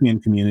Ethiopian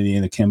community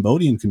and a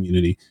Cambodian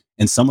community.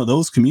 And some of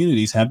those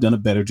communities have done a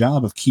better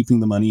job of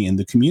keeping the money in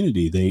the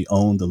community. They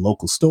own the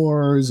local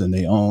stores and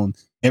they own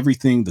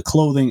everything, the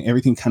clothing,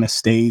 everything kind of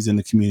stays in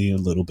the community a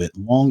little bit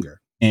longer.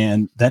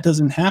 And that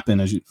doesn't happen,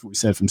 as we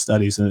said from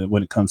studies,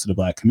 when it comes to the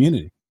Black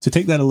community. To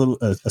take that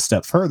a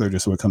step further,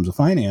 just when it comes to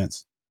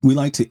finance, we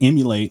like to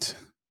emulate,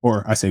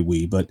 or I say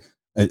we, but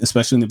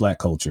especially in the Black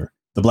culture,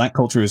 the Black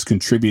culture has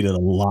contributed a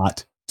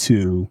lot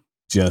to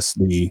just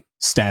the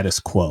status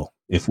quo.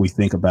 If we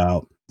think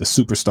about the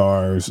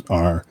superstars,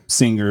 are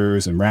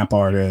singers and rap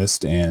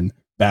artists and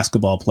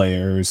basketball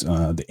players,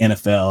 the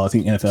NFL, I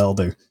think NFL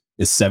there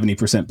is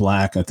 70%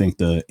 Black. I think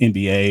the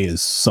NBA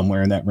is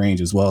somewhere in that range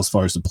as well, as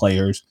far as the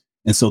players.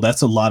 And so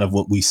that's a lot of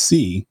what we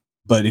see.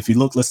 But if you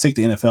look, let's take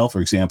the NFL,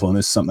 for example, and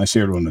this is something I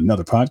shared on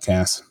another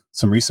podcast,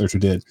 some researcher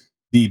did.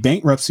 The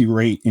bankruptcy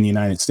rate in the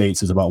United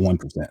States is about 1%,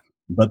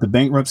 but the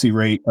bankruptcy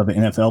rate of an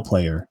NFL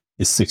player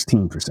is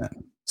 16%.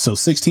 So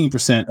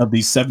 16% of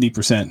these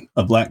 70%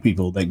 of Black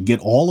people that get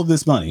all of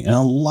this money, and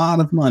a lot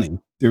of money,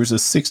 there's a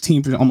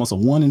 16%, almost a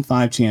 1 in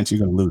 5 chance you're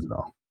going to lose it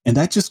all. And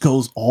that just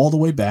goes all the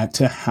way back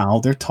to how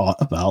they're taught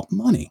about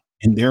money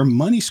and their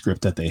money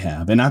script that they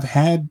have. And I've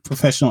had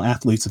professional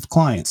athletes as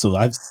clients, so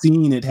I've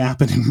seen it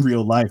happen in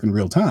real life, in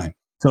real time.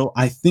 So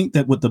I think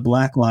that what the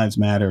Black Lives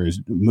Matter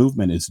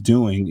movement is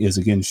doing is,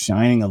 again,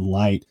 shining a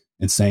light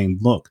and saying,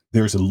 look,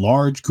 there's a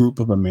large group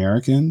of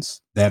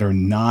Americans that are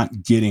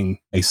not getting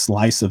a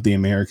slice of the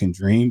American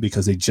dream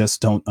because they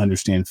just don't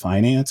understand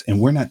finance. And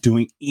we're not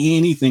doing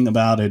anything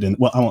about it. And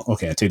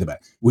I take that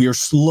back. We are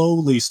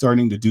slowly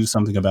starting to do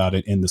something about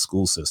it in the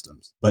school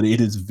systems, but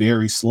it is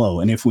very slow.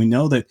 And if we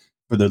know that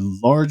for the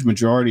large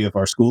majority of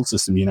our school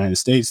system in the United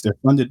States, they're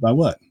funded by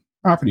what?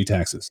 Property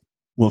taxes.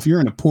 Well, if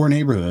you're in a poor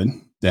neighborhood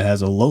that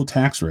has a low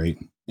tax rate,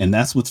 and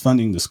that's what's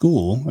funding the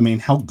school, I mean,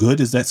 how good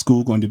is that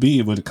school going to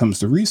be when it comes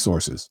to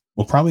resources?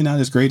 Well, probably not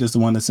as great as the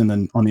one that's on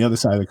the other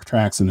side of the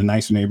tracks in a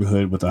nicer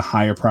neighborhood with a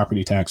higher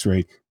property tax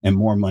rate and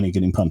more money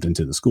getting pumped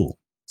into the school.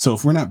 So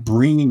if we're not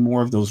bringing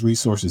more of those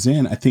resources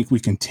in, I think we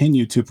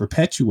continue to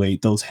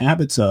perpetuate those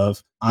habits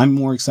of, I'm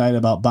more excited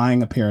about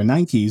buying a pair of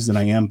Nikes than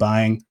I am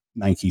buying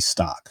Nike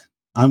stock.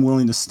 I'm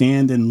willing to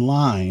stand in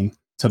line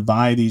to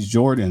buy these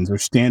Jordans, or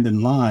stand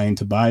in line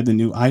to buy the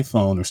new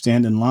iPhone, or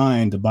stand in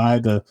line to buy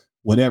the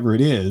whatever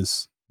it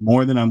is,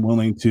 more than I'm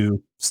willing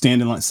to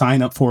stand in line,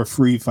 sign up for a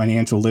free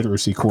financial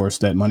literacy course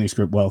that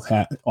Manuscript Wealth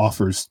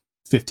offers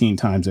 15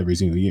 times every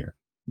single year.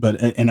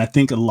 And I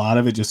think a lot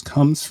of it just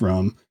comes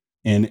from,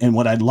 and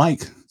what I'd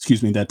like,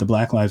 that the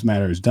Black Lives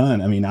Matter has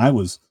done. I mean, I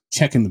was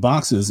checking the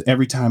boxes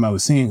every time I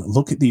was seeing,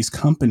 look at these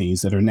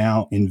companies that are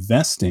now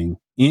investing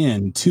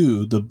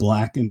into the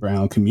Black and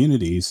brown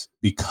communities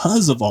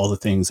because of all the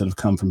things that have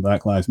come from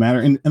Black Lives Matter.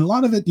 And a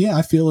lot of it,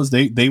 I feel is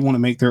they want to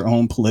make their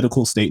own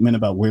political statement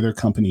about where their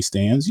company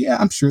stands. Yeah,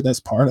 I'm sure that's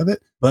part of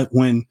it. But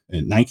when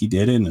Nike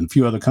did it and a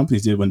few other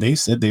companies did, when they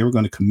said they were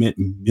going to commit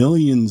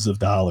millions of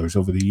dollars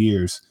over the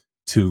years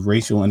to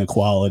racial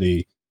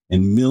inequality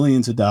and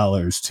millions of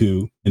dollars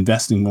to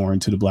investing more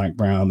into the Black,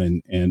 brown,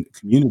 and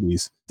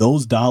communities,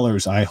 those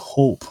dollars, I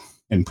hope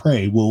and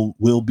pray,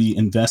 will be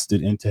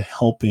invested into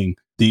helping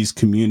these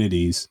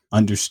communities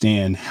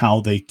understand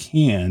how they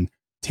can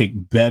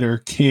take better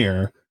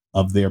care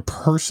of their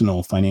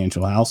personal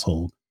financial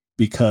household.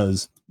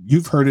 Because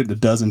you've heard it a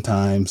dozen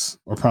times,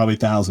 or probably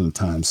thousands of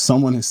times,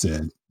 someone has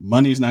said,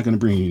 money is not going to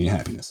bring you any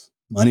happiness.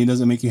 Money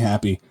doesn't make you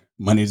happy.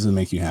 Money doesn't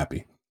make you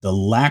happy. The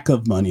lack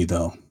of money,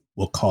 though,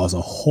 will cause a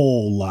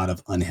whole lot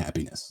of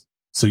unhappiness.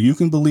 So you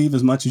can believe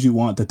as much as you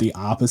want that the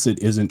opposite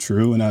isn't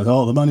true, and that,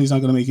 the money's not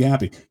going to make you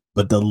happy.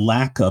 But the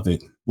lack of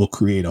it will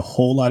create a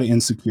whole lot of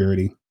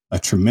insecurity, a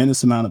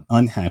tremendous amount of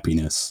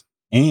unhappiness,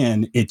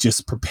 and it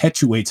just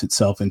perpetuates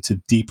itself into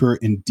deeper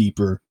and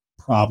deeper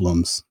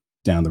problems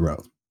down the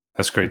road.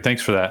 That's great.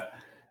 Thanks for that.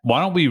 Why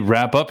don't we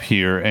wrap up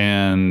here?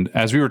 And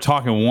as we were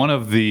talking, one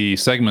of the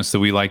segments that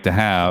we like to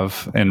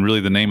have, and really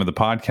the name of the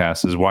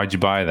podcast, is Why'd You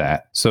Buy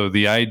That? So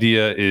the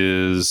idea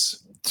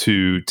is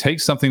to take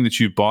something that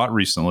you bought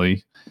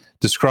recently,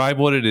 describe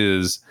what it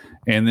is,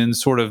 and then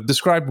sort of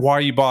describe why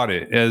you bought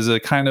it as a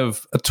kind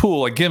of a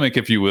tool, a gimmick,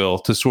 if you will,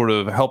 to sort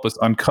of help us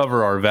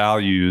uncover our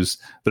values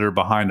that are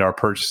behind our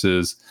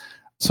purchases.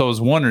 So I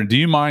was wondering, do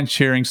you mind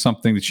sharing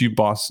something that you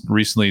bought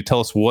recently? Tell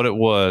us what it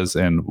was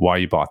and why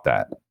you bought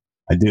that.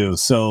 I do.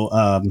 So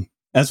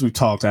as we've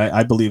talked,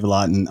 I believe a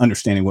lot in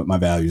understanding what my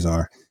values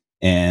are.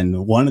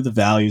 And one of the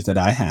values that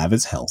I have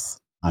is health.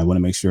 I want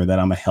to make sure that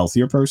I'm a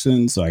healthier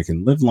person so I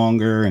can live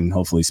longer and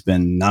hopefully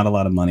spend not a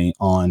lot of money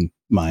on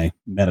my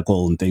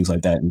medical and things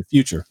like that in the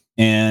future.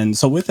 And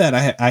so with that,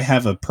 I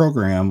have a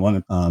program, one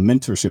of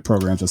mentorship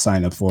programs I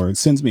sign up for. It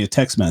sends me a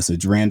text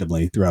message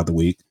randomly throughout the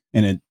week,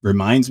 and it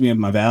reminds me of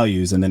my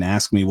values and then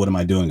asks me, what am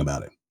I doing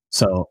about it?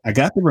 So I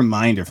got the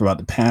reminder for about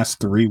the past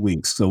 3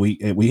 weeks. So we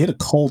hit a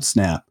cold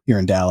snap here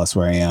in Dallas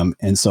where I am.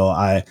 And so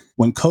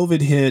when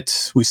COVID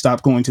hit, we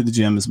stopped going to the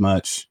gym as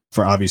much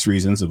for obvious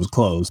reasons. It was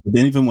closed. But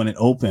then even when it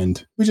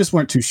opened, we just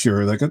weren't too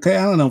sure. Like, okay,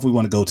 I don't know if we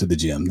want to go to the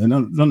gym. I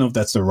don't know if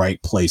that's the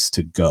right place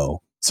to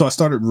go. So I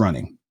started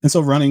running. And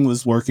so running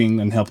was working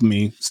and helping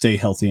me stay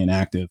healthy and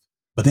active.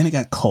 But then it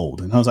got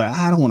cold. And I was like,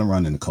 I don't want to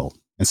run in the cold.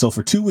 And so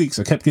for 2 weeks,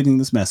 I kept getting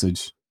this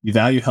message. You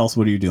value health.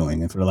 What are you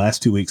doing? And for the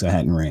last 2 weeks, I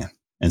hadn't ran.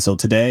 And so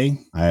today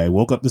I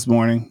woke up this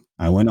morning,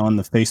 I went on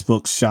the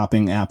Facebook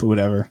shopping app or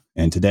whatever.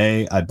 And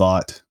today I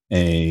bought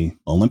a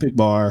Olympic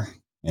bar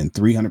and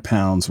 300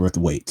 pounds worth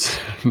of weights.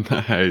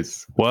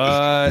 Nice.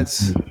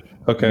 What?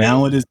 Okay.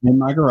 Now it is in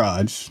my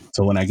garage.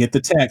 So when I get the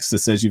text that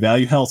says you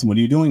value health and what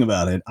are you doing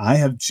about it? I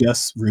have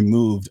just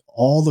removed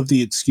all of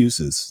the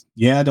excuses.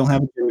 Yeah, I don't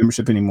have a gym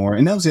membership anymore.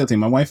 And that was the other thing.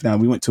 My wife and I,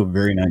 we went to a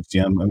very nice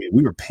gym. I mean,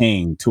 we were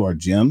paying to our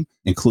gym,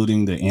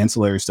 including the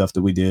ancillary stuff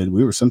that we did.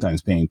 We were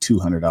sometimes paying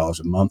 $200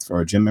 a month for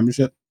our gym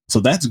membership. So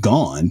that's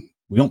gone.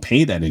 We don't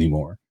pay that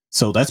anymore.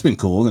 So that's been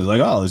cool. It's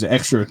like, oh, there's an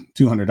extra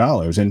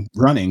 $200. And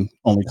running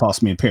only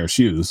cost me a pair of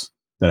shoes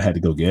that I had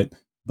to go get.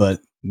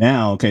 But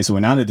now, okay, so we're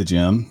not at the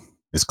gym.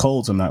 It's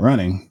cold, so I'm not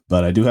running,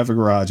 but I do have a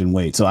garage and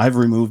weight. So I've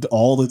removed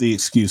all of the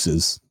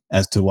excuses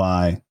as to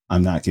why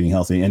I'm not getting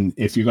healthy. And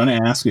if you're going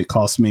to ask, it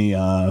cost me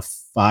I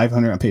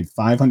paid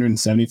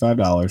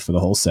 $575 for the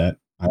whole set.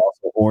 I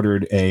also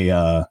ordered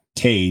a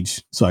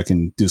cage so I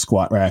can do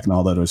squat rack and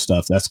all that other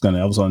stuff. I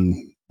was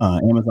on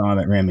Amazon.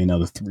 That ran me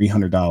another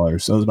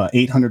 $300. So it was about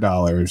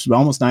 $800,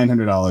 almost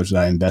 $900 that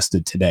I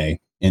invested today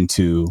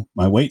into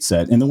my weight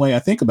set. And the way I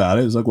think about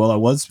it is like, well, I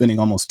was spending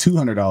almost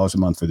 $200 a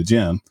month for the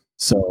gym.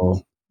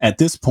 So at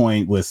this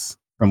point,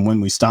 from when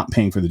we stopped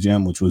paying for the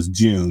gym, which was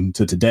June,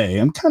 to today,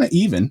 I'm kind of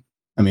even.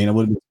 I mean, I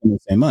would have been spending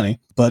the same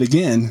money. But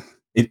again,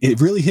 it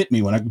really hit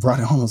me when I brought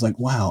it home. I was like,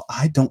 wow,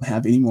 I don't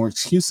have any more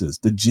excuses.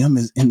 The gym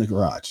is in the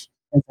garage.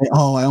 I say,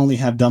 oh, I only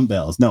have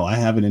dumbbells. No, I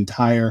have an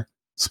entire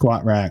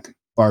squat rack,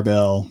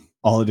 barbell,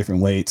 all the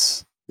different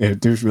weights.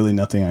 There's really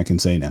nothing I can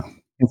say now.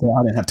 So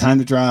I didn't have time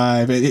to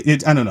drive.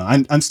 I don't know.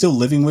 I'm still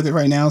living with it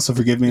right now. So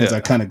forgive me as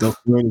I kind of go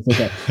through it. It's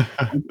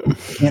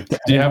okay.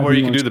 Do you have where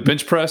you can do the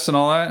bench press and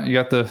all that? You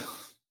got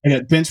I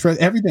got bench press,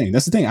 everything.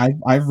 That's the thing.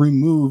 I've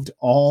removed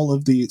all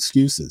of the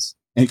excuses.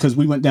 And because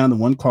we went down to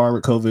one car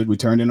with COVID, we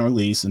turned in our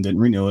lease and didn't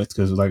renew it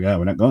because it was like,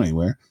 we're not going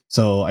anywhere.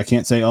 So I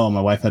can't say, oh,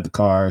 my wife had the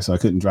car, so I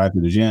couldn't drive to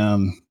the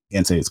gym. I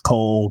can't say it's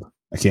cold.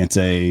 I can't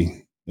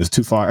say it's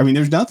too far. I mean,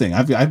 there's nothing.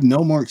 I have no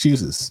more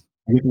excuses.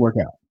 I get to work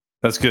out.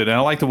 That's good. And I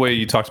like the way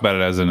you talked about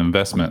it as an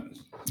investment.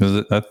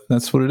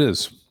 That's what it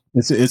is.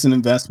 It's an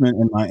investment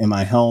in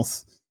my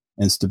health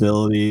and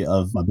stability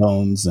of my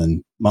bones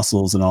and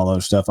muscles and all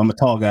that stuff. I'm a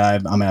tall guy.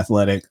 I'm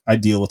athletic. I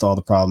deal with all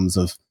the problems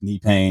of knee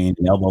pain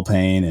and elbow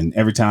pain. And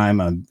every time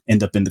I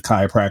end up in the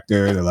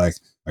chiropractor, they're like,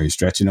 are you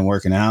stretching and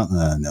working out?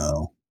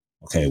 No.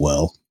 Okay,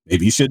 well,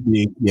 maybe you should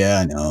be. Yeah,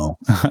 I know.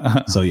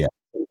 So yeah,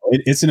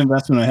 it's an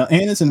investment in health,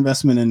 and it's an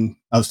investment in,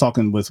 I was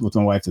talking with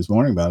my wife this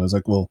morning about it. I was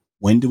like, well,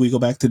 when do we go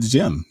back to the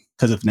gym?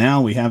 Because if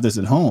now we have this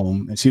at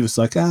home, and she was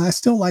like, I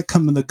still like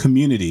coming to the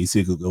community.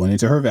 So going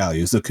into her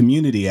values, the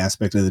community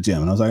aspect of the gym.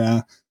 And I was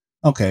like,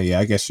 okay, yeah,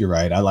 I guess you're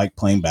right. I like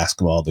playing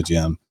basketball at the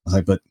gym. I was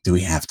like, but do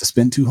we have to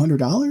spend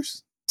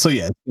 $200? So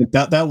yeah,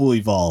 that will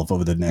evolve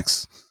over the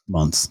next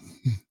months,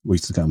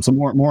 weeks to come. So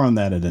more on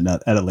that at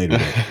a later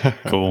date.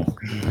 Cool.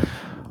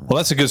 Well,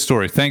 that's a good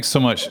story. Thanks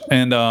so much.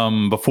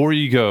 And before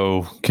you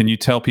go, can you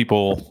tell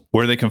people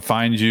where they can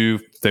find you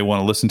if they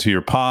want to listen to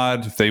your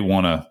pod, if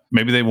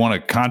maybe they want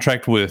to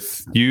contract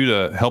with you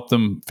to help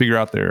them figure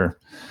out their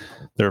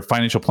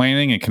financial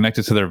planning and connect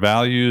it to their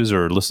values,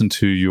 or listen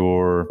to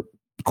your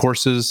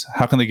courses?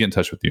 How can they get in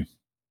touch with you?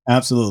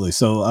 Absolutely.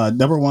 So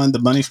number one, the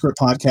Money Script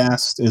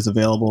podcast is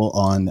available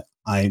on,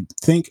 I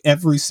think,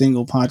 every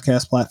single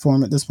podcast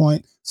platform at this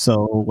point.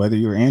 So whether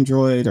you're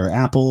Android or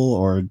Apple,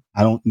 or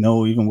I don't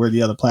know even where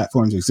the other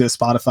platforms exist,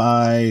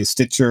 Spotify,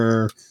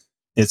 Stitcher,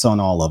 it's on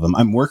all of them.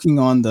 I'm working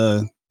on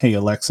the, hey,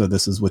 Alexa,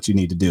 this is what you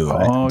need to do.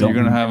 Oh, you're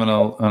going to have an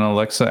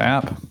Alexa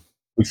app?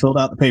 We filled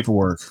out the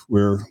paperwork.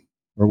 We're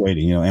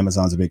waiting.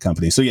 Amazon's a big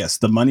company. So yes,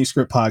 the Money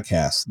Script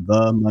podcast,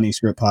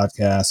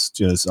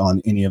 just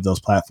on any of those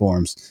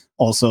platforms.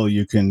 Also,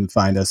 you can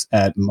find us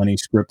at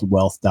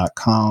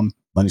moneyscriptwealth.com.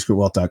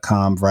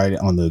 moneyscriptwealth.com. Right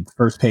on the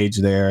first page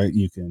there,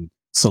 you can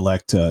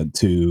select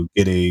to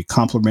get a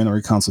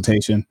complimentary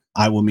consultation.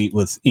 I will meet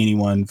with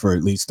anyone for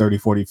at least 30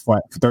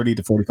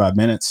 to 45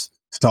 minutes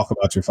to talk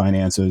about your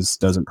finances.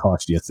 Doesn't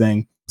cost you a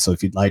thing. So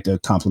if you'd like a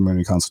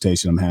complimentary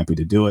consultation, I'm happy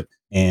to do it.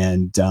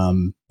 And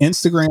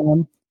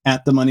Instagram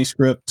at The Money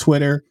Script,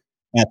 Twitter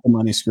at The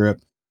Money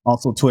Script.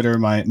 Also Twitter,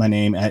 my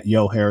name at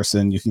Yo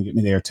Harrison. You can get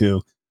me there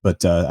too.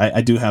 But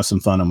I do have some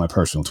fun on my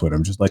personal Twitter.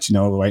 I'm just let you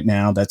know right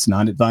now, that's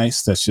not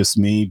advice. That's just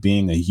me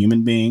being a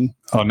human being.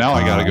 Oh, now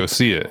I got to go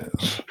see it.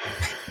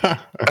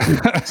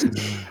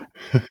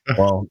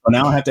 Well,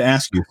 now I have to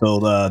ask you.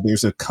 So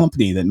there's a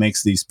company that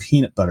makes these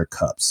peanut butter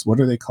cups.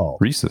 What are they called?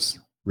 Reese's.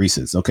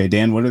 Okay,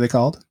 Dan, what are they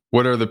called?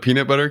 What are the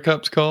peanut butter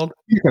cups called?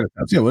 Peanut butter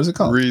cups. Yeah, what is it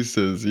called?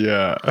 Reese's,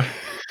 yeah.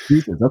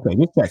 Reese's. Okay,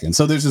 just checking.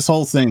 So there's this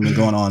whole thing been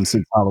going on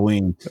since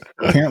Halloween.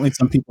 Apparently,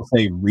 some people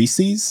say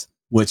Reese's,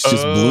 which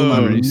just blew my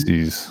mind.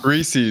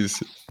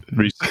 Reese's.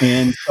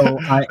 And so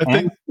I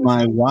asked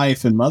my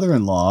wife and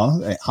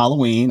mother-in-law at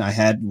Halloween.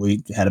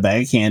 We had a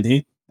bag of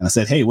candy, and I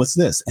said, "Hey, what's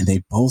this?" And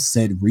they both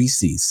said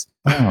Reese's.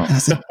 Oh. And I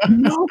said,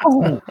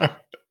 "No."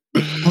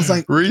 I was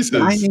like,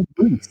 Reese's. I named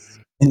Reese,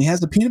 and he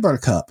has a peanut butter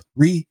cup.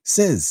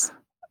 Reese's.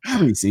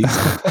 Not Reese's.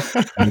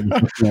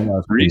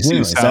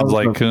 Reese's sounds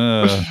like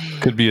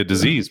could be a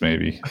disease,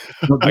 maybe.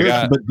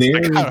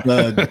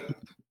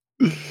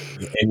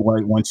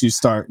 Once you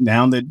start,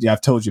 now that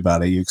I've told you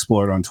about it, you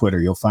explore it on Twitter,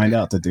 you'll find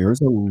out that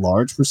there's a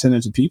large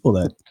percentage of people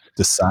that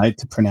decide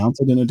to pronounce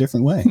it in a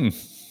different way.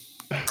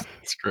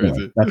 It's crazy.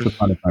 Anyway, that's the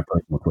fun of my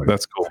personal Twitter.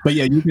 That's cool. But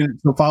yeah, you can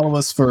follow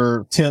us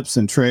for tips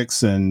and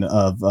tricks and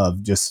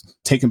of just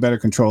taking better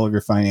control of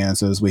your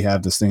finances. We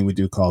have this thing we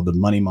do called the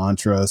money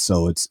mantra.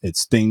 So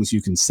it's things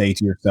you can say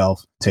to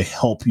yourself to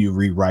help you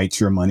rewrite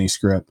your money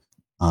script.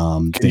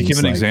 Can you give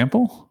an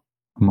example?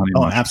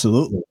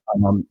 Absolutely.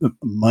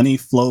 Money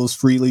flows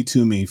freely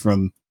to me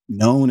from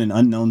known and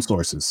unknown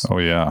sources. Oh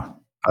yeah,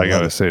 I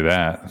gotta say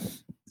that.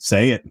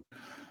 Say it.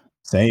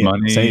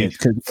 Money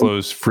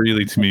flows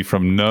freely to me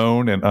from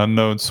known and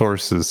unknown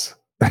sources.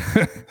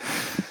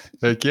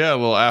 Heck yeah,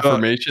 little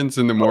affirmations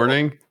in the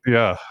morning.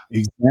 Yeah,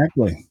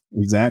 exactly.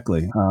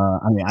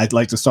 I mean, I'd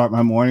like to start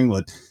my morning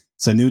with,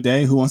 "It's a new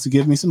day. Who wants to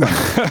give me some money?"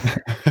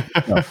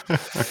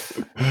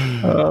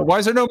 Why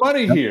is there no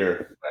money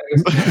here?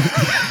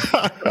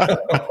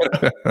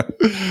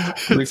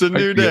 It's a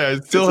new day. I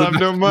still have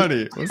no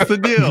money. What's the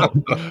deal?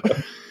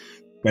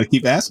 Got to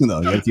keep asking,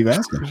 though.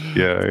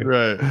 Yeah.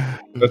 Right.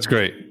 That's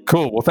great.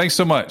 Cool. Well, thanks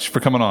so much for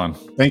coming on.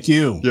 Thank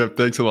you. Yep.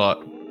 Thanks a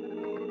lot.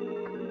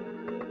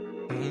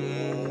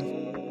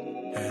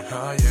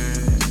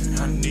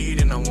 I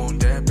need and I want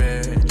that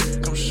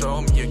bad. Come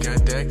show me you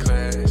got that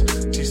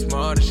class. She's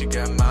smart and she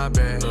got my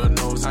back. Lord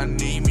knows I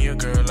need me a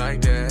girl like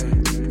that.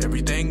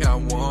 Everything I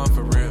want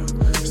for real.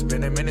 It's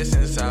been a minute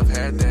since I've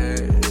had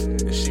that.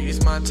 And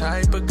she's my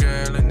type of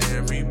girl, and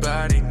every